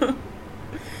won't.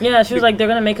 Yeah, she was like, they're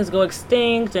gonna make us go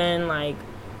extinct, and like,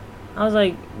 I was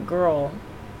like, girl.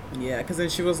 Yeah, because then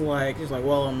she was like,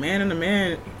 well, a man and a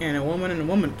man and a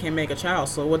woman can't make a child.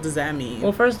 So what does that mean?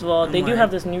 Well, first of all, I'm they do like, have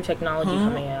this new technology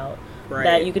coming out Right.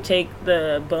 that you could take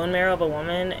the bone marrow of a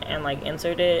woman and like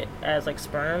insert it as like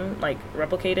sperm, like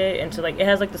replicate it into like it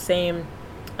has like the same.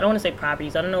 I don't want to say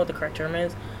properties. I don't know what the correct term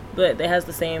is, but it has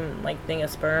the same like thing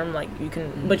as sperm. Like you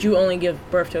can, but you only give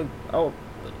birth to a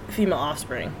female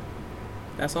offspring.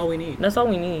 That's all we need. That's all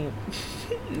we need.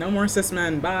 No more cis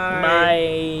men. Bye.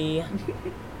 Bye.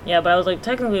 Yeah, but I was like,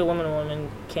 technically, a woman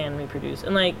can reproduce,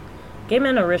 and like, gay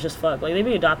men are rich as fuck. Like, they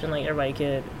be adopting like everybody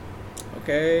kid.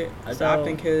 Okay,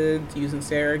 adopting So- kids, using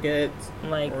surrogates,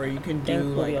 Like, or you can do think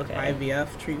we'll like be okay.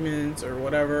 IVF treatments or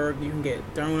whatever. You can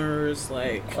get donors.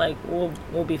 Like, we'll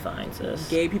be fine, sis.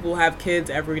 gay people have kids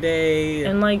every day.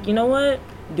 And like, you know what?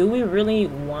 Do we really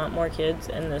want more kids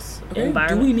in this Okay, do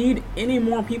environment? we need any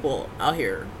more people out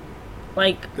here?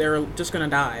 Like, They're just gonna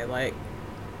die. Like,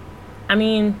 I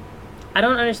mean, I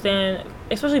don't understand.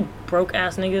 Especially broke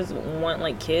ass niggas want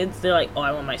like kids. They're like, oh,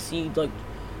 I want my seed, like,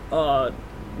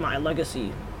 my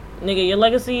legacy. Nigga, your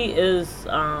legacy is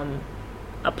a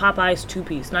Popeyes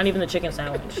 2-piece. Not even the chicken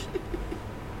sandwich.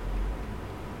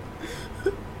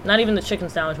 Not even the chicken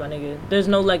sandwich, my nigga. There's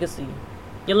no legacy.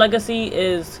 Your legacy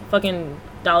is fucking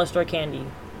dollar store candy.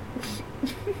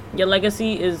 Your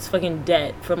legacy is fucking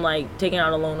debt from like taking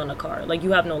out a loan on a car. Like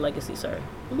you have no legacy, sir.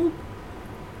 bloop.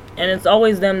 And it's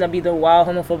always them that be the wild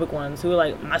homophobic ones who are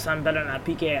like, my son better not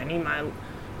PK. I need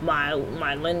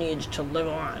my lineage to live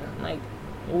on. Like,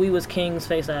 we was kings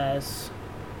face ass.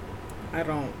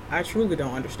 I truly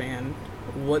don't understand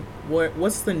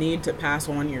what's the need to pass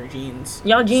on your genes.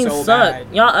 Y'all genes so suck.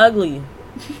 bad? Y'all ugly.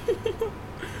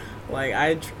 Like,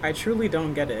 I truly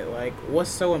don't get it. Like, what's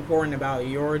so important about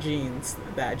your genes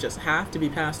that just have to be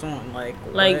passed on? Like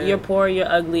what? You're poor, you're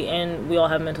ugly, and we all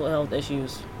have mental health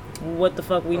issues. What the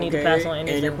fuck we need to pass on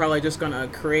anything? And you're probably just gonna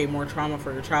create more trauma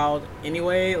for your child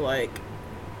anyway. Like,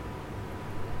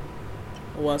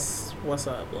 what's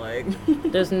up? Like,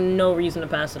 There's no reason to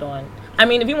pass it on. I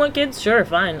mean, if you want kids, sure,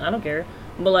 fine. I don't care.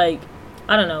 But, like,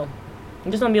 I don't know.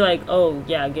 Just don't be like, oh,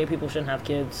 yeah, gay people shouldn't have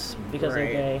kids because they're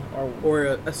Right. gay.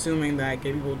 or assuming that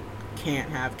gay people can't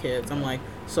have kids. I'm like,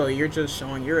 so you're just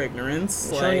showing your ignorance.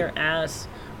 Showing Like, your ass.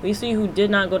 We see who did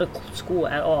not go to school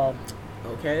at all.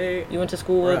 okay. You went to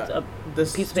school with Bruh, a the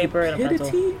piece of paper and a pencil.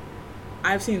 stupidity?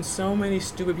 I've seen so many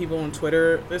stupid people on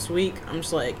Twitter this week. I'm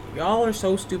just like, y'all are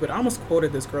so stupid. I almost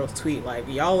quoted this girl's tweet. Like,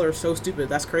 y'all are so stupid.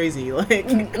 That's crazy.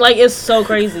 Like, Like, it's so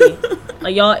crazy.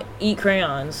 Like, y'all eat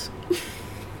crayons.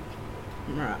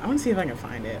 bruh, I want to see if I can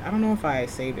find it. I don't know if I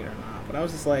saved it or not, but I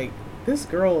was just like, this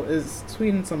girl is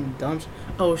tweeting some dumb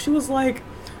Oh, she was like,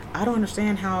 I don't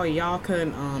understand how y'all could,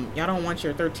 y'all don't want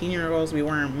your 13-year-olds to be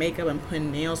wearing makeup and putting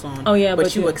nails on. Oh, yeah, but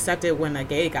but you you- accept it when a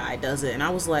gay guy does it. And I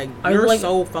was like, Are you, you're like-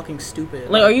 so fucking stupid.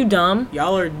 Like, are you dumb?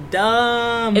 Y'all are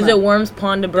dumb. Is it worms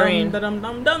pawn the brain? Dum,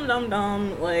 dum, dum, dum,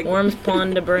 dum. Like, Worms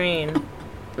pawn the brain.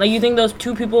 Like, you think those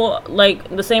two people, like,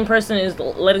 the same person is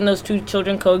letting those two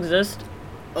children coexist?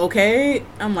 okay.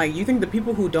 I'm like, you think the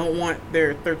people who don't want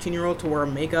their 13-year-old to wear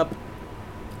makeup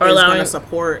Or is allowing- going to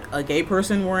support a gay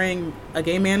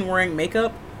man wearing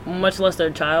makeup? Much less their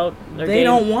child. Their They gay-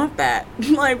 don't want that.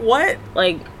 Like, what?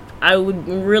 Like, I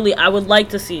would like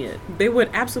to see it. They would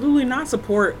absolutely not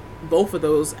support both of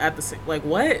those at the same. Like,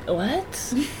 what?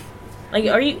 What? Like,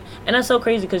 are you? And that's so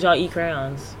crazy because y'all eat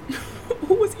crayons.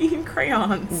 Who was eating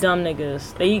crayons. Dumb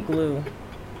niggas. They eat glue.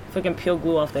 Fucking peel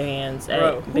glue off their hands at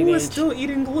Bro, big who is age. still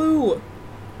eating glue?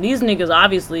 These niggas,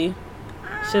 obviously.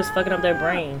 Shit's fucking up their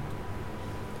brain.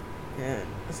 Yeah,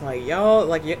 it's like y'all,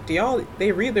 like do y'all?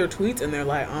 They read their tweets and they're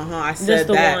like, I This said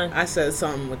the that. one. I said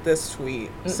something with this tweet.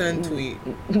 Send tweet.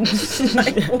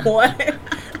 Like what?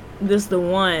 This the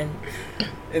one.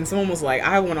 And someone was like,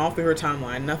 I went off through her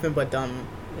timeline, nothing but dumb.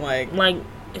 Like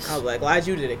It's I was like, glad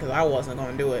you did it because I wasn't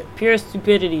gonna do it. pure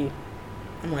stupidity.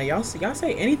 I'm like, y'all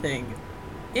say anything,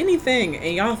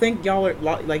 and y'all think y'all are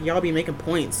like y'all be making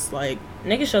points. Like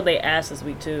Niggas showed they ass this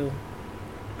week too.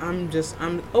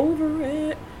 I'm over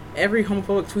it. Every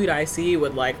homophobic tweet I see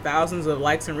with like thousands of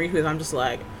likes and retweets, I'm just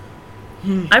like,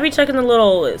 I be checking the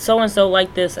little so and so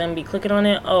like this and be clicking on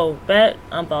it. Oh, bet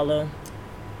unfollow.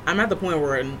 I'm at the point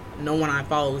where no one I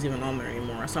follow is even on there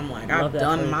anymore. So I'm like, Love I've that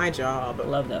done for you. my job.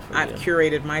 Love that for I've you.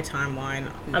 curated my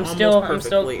timeline. I'm almost still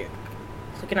perfectly.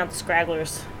 Looking out the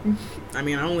scragglers. I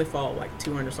mean, I only follow like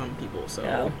 200 something people. So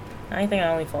Yeah. I think I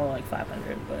only follow like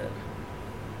 500,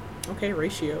 but okay,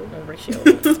 ratio. no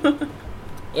ratio.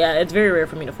 Yeah, it's very rare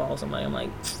for me to follow somebody. I'm like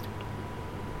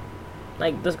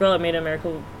this girl at Made in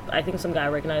America, I think some guy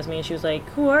recognized me and she was like,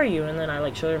 who are you? And then I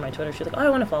like showed her my Twitter. She was like, oh, I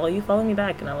want to follow you. Follow me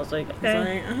back. And I was like,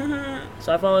 okay. It's like,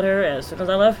 So I followed her. As soon as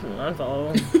I left,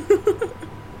 unfollow.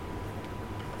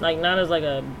 Like, not as like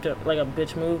a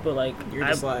bitch move, but like You're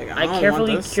just like, I I don't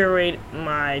carefully want this. curate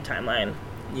my timeline.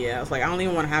 Yeah, it's like I don't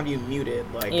even want to have you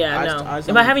muted. Like, Yeah, no. just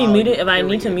If I have you unfollow muted, if I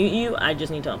need to period. mute you, I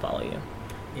just need to unfollow you.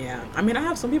 Yeah, I mean, I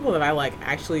have some people that I like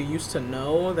actually used to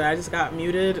know that I just got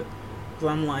muted. So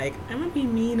I'm like, I'm gonna be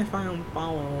mean if I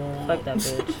unfollow. Fuck that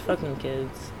bitch. Fucking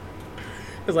kids.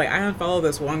 Cause like I unfollowed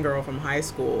this one girl from high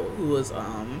school who was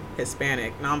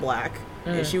Hispanic, non-black,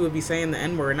 and she would be saying the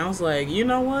N-word, and I was like, you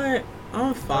know what?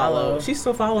 Unfollow. Follow. She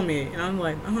still follow me, and I'm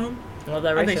like, Love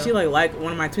that I think ratio. she like liked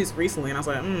one of my tweets recently, and I was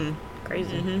like,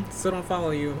 Crazy. still don't follow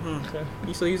you, huh? Okay.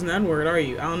 You still using the N-word, are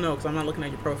you? I don't know, cause I'm not looking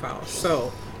at your profile.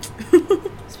 So,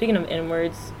 Speaking of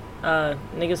N-words,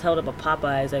 niggas held up a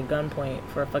Popeyes at gunpoint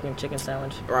for a fucking chicken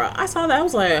sandwich. bruh, I saw that. I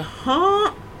was like,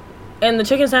 huh? And the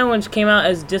chicken sandwich came out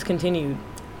as discontinued.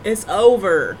 It's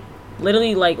over.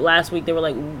 Literally, like, last week, they were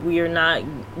like, we are not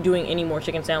doing any more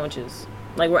chicken sandwiches.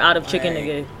 Like, we're out of chicken, Like,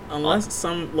 nigga. Unless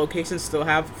some locations still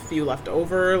have a few left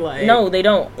over, like No, they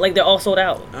don't. Like, they're all sold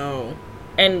out. Oh,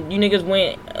 And you niggas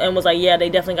went and was like, yeah, they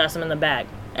definitely got some in the back.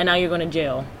 And now you're going to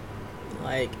jail.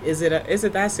 like is it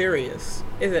that serious?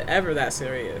 Is it ever that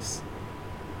serious?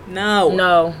 No.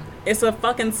 No. It's a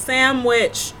fucking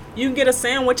sandwich. You can get a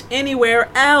sandwich anywhere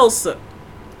else.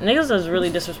 Niggas is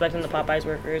really disrespecting the Popeyes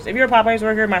workers. If you're a Popeyes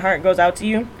worker, my heart goes out to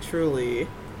you. Truly,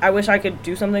 I wish I could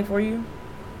do something for you.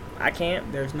 I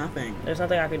can't. there's nothing. There's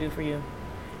nothing I could do for you.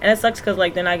 And it sucks because,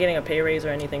 like, they're not getting a pay raise or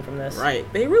anything from this. Right.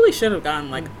 They really should have gotten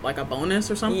like a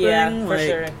bonus or something. Yeah, for like,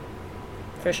 sure.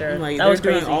 For sure. Like that they're was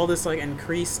crazy. doing all this like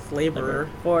increased labor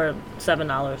For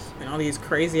 $7. and all these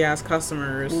crazy ass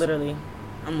customers. Literally.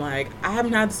 I'm like, I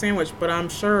haven't had the sandwich, but I'm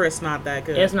sure it's not that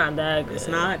good. It's not that good. It's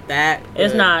not that good.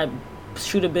 It's not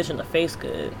shoot a bitch in the face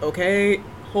good. Okay,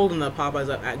 holding the Popeyes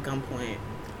up at gunpoint.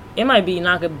 It might be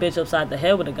knock a bitch upside the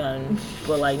head with a gun,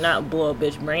 but, like, not blow a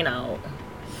bitch brain out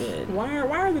good. Why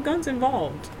are the guns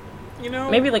involved? You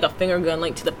know? Maybe, like, a finger gun,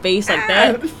 like, to the face like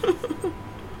that.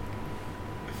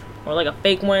 Or, like, a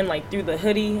fake one, like, through the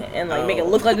hoodie and, like, make it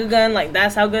look like a gun. Like,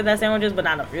 that's how good that sandwich is, but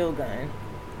not a real gun.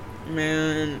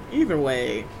 Man, either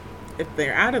way, if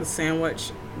they're out of the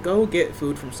sandwich, go get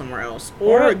food from somewhere else.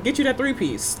 Or get you that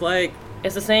 3-piece. Like,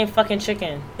 It's the same fucking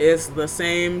chicken. it's the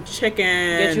same chicken.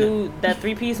 Get you that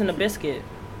 3-piece and a biscuit.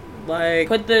 Like,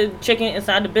 Put the chicken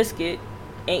inside the biscuit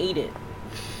and eat it.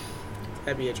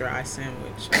 that'd be a dry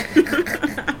sandwich.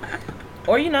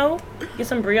 Or, you know, get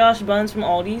some brioche buns from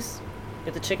Aldi's.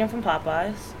 Get the chicken from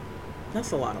Popeyes.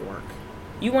 That's a lot of work.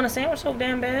 You want a sandwich so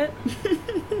damn bad?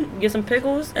 Get some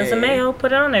pickles and some Hey. mayo.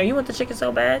 Put it on there. You want the chicken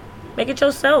so bad? Make it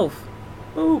yourself.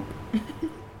 Boop.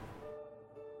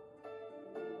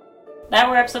 That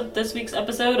wraps up this week's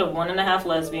episode of 1.5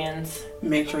 Lesbians.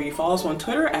 Make sure you follow us on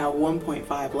Twitter at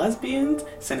 1.5 lesbians.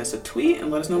 Send us a tweet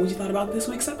and let us know what you thought about this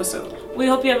week's episode. We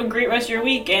hope you have a great rest of your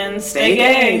week and stay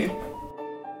gay.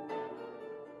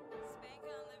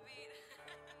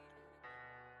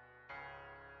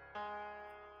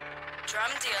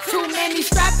 Too many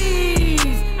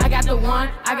strappies. I got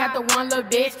got the one, little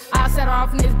bitch. I'll set her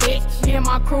off in this bitch. Me and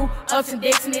my crew, ups and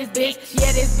dicks in this bitch.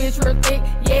 Yeah, this bitch real thick,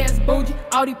 yeah, it's bougie.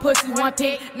 All these pussies one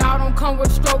pick. Now I don't come with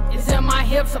a stroke, it's in my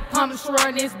hips. A pump and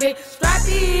in this bitch.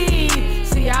 Strappy.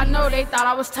 See, I know they thought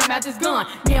I was talking about this gun.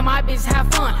 Me and my bitch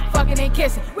have fun, fucking and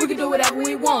kissing. We can do whatever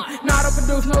we want. Not to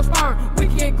produce no sperm. We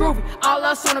can get groovy, all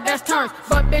us on the best terms.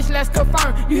 But bitch, let's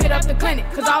confirm. You hit up the clinic,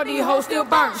 cause all these hoes still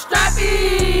burn.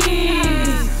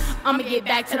 Strappy. I'ma get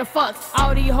back to the fucks.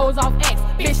 All these hoes off X,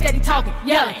 bitch steady talking,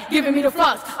 yelling, giving me the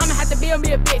flux. I'ma have to build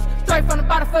me a bitch, straight from the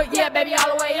bottom foot, yeah, baby,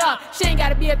 all the way up. She ain't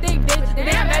gotta be a thick bitch,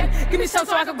 damn, baby, give me some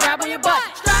so I can grab on your butt.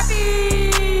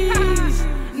 Strappies.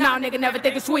 Nah, nigga, never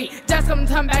think it's sweet. Just come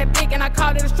turn back thick and I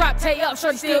called it a strap. Tay up,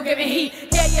 shorty still giving heat.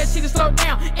 Yeah, she just slow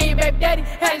down. And your baby daddy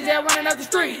had his ass running up the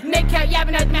street. Nick kept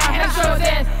yapping at the mouth, had to show his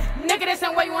ass. Nigga, this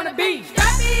ain't where you wanna be.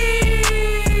 Strappies.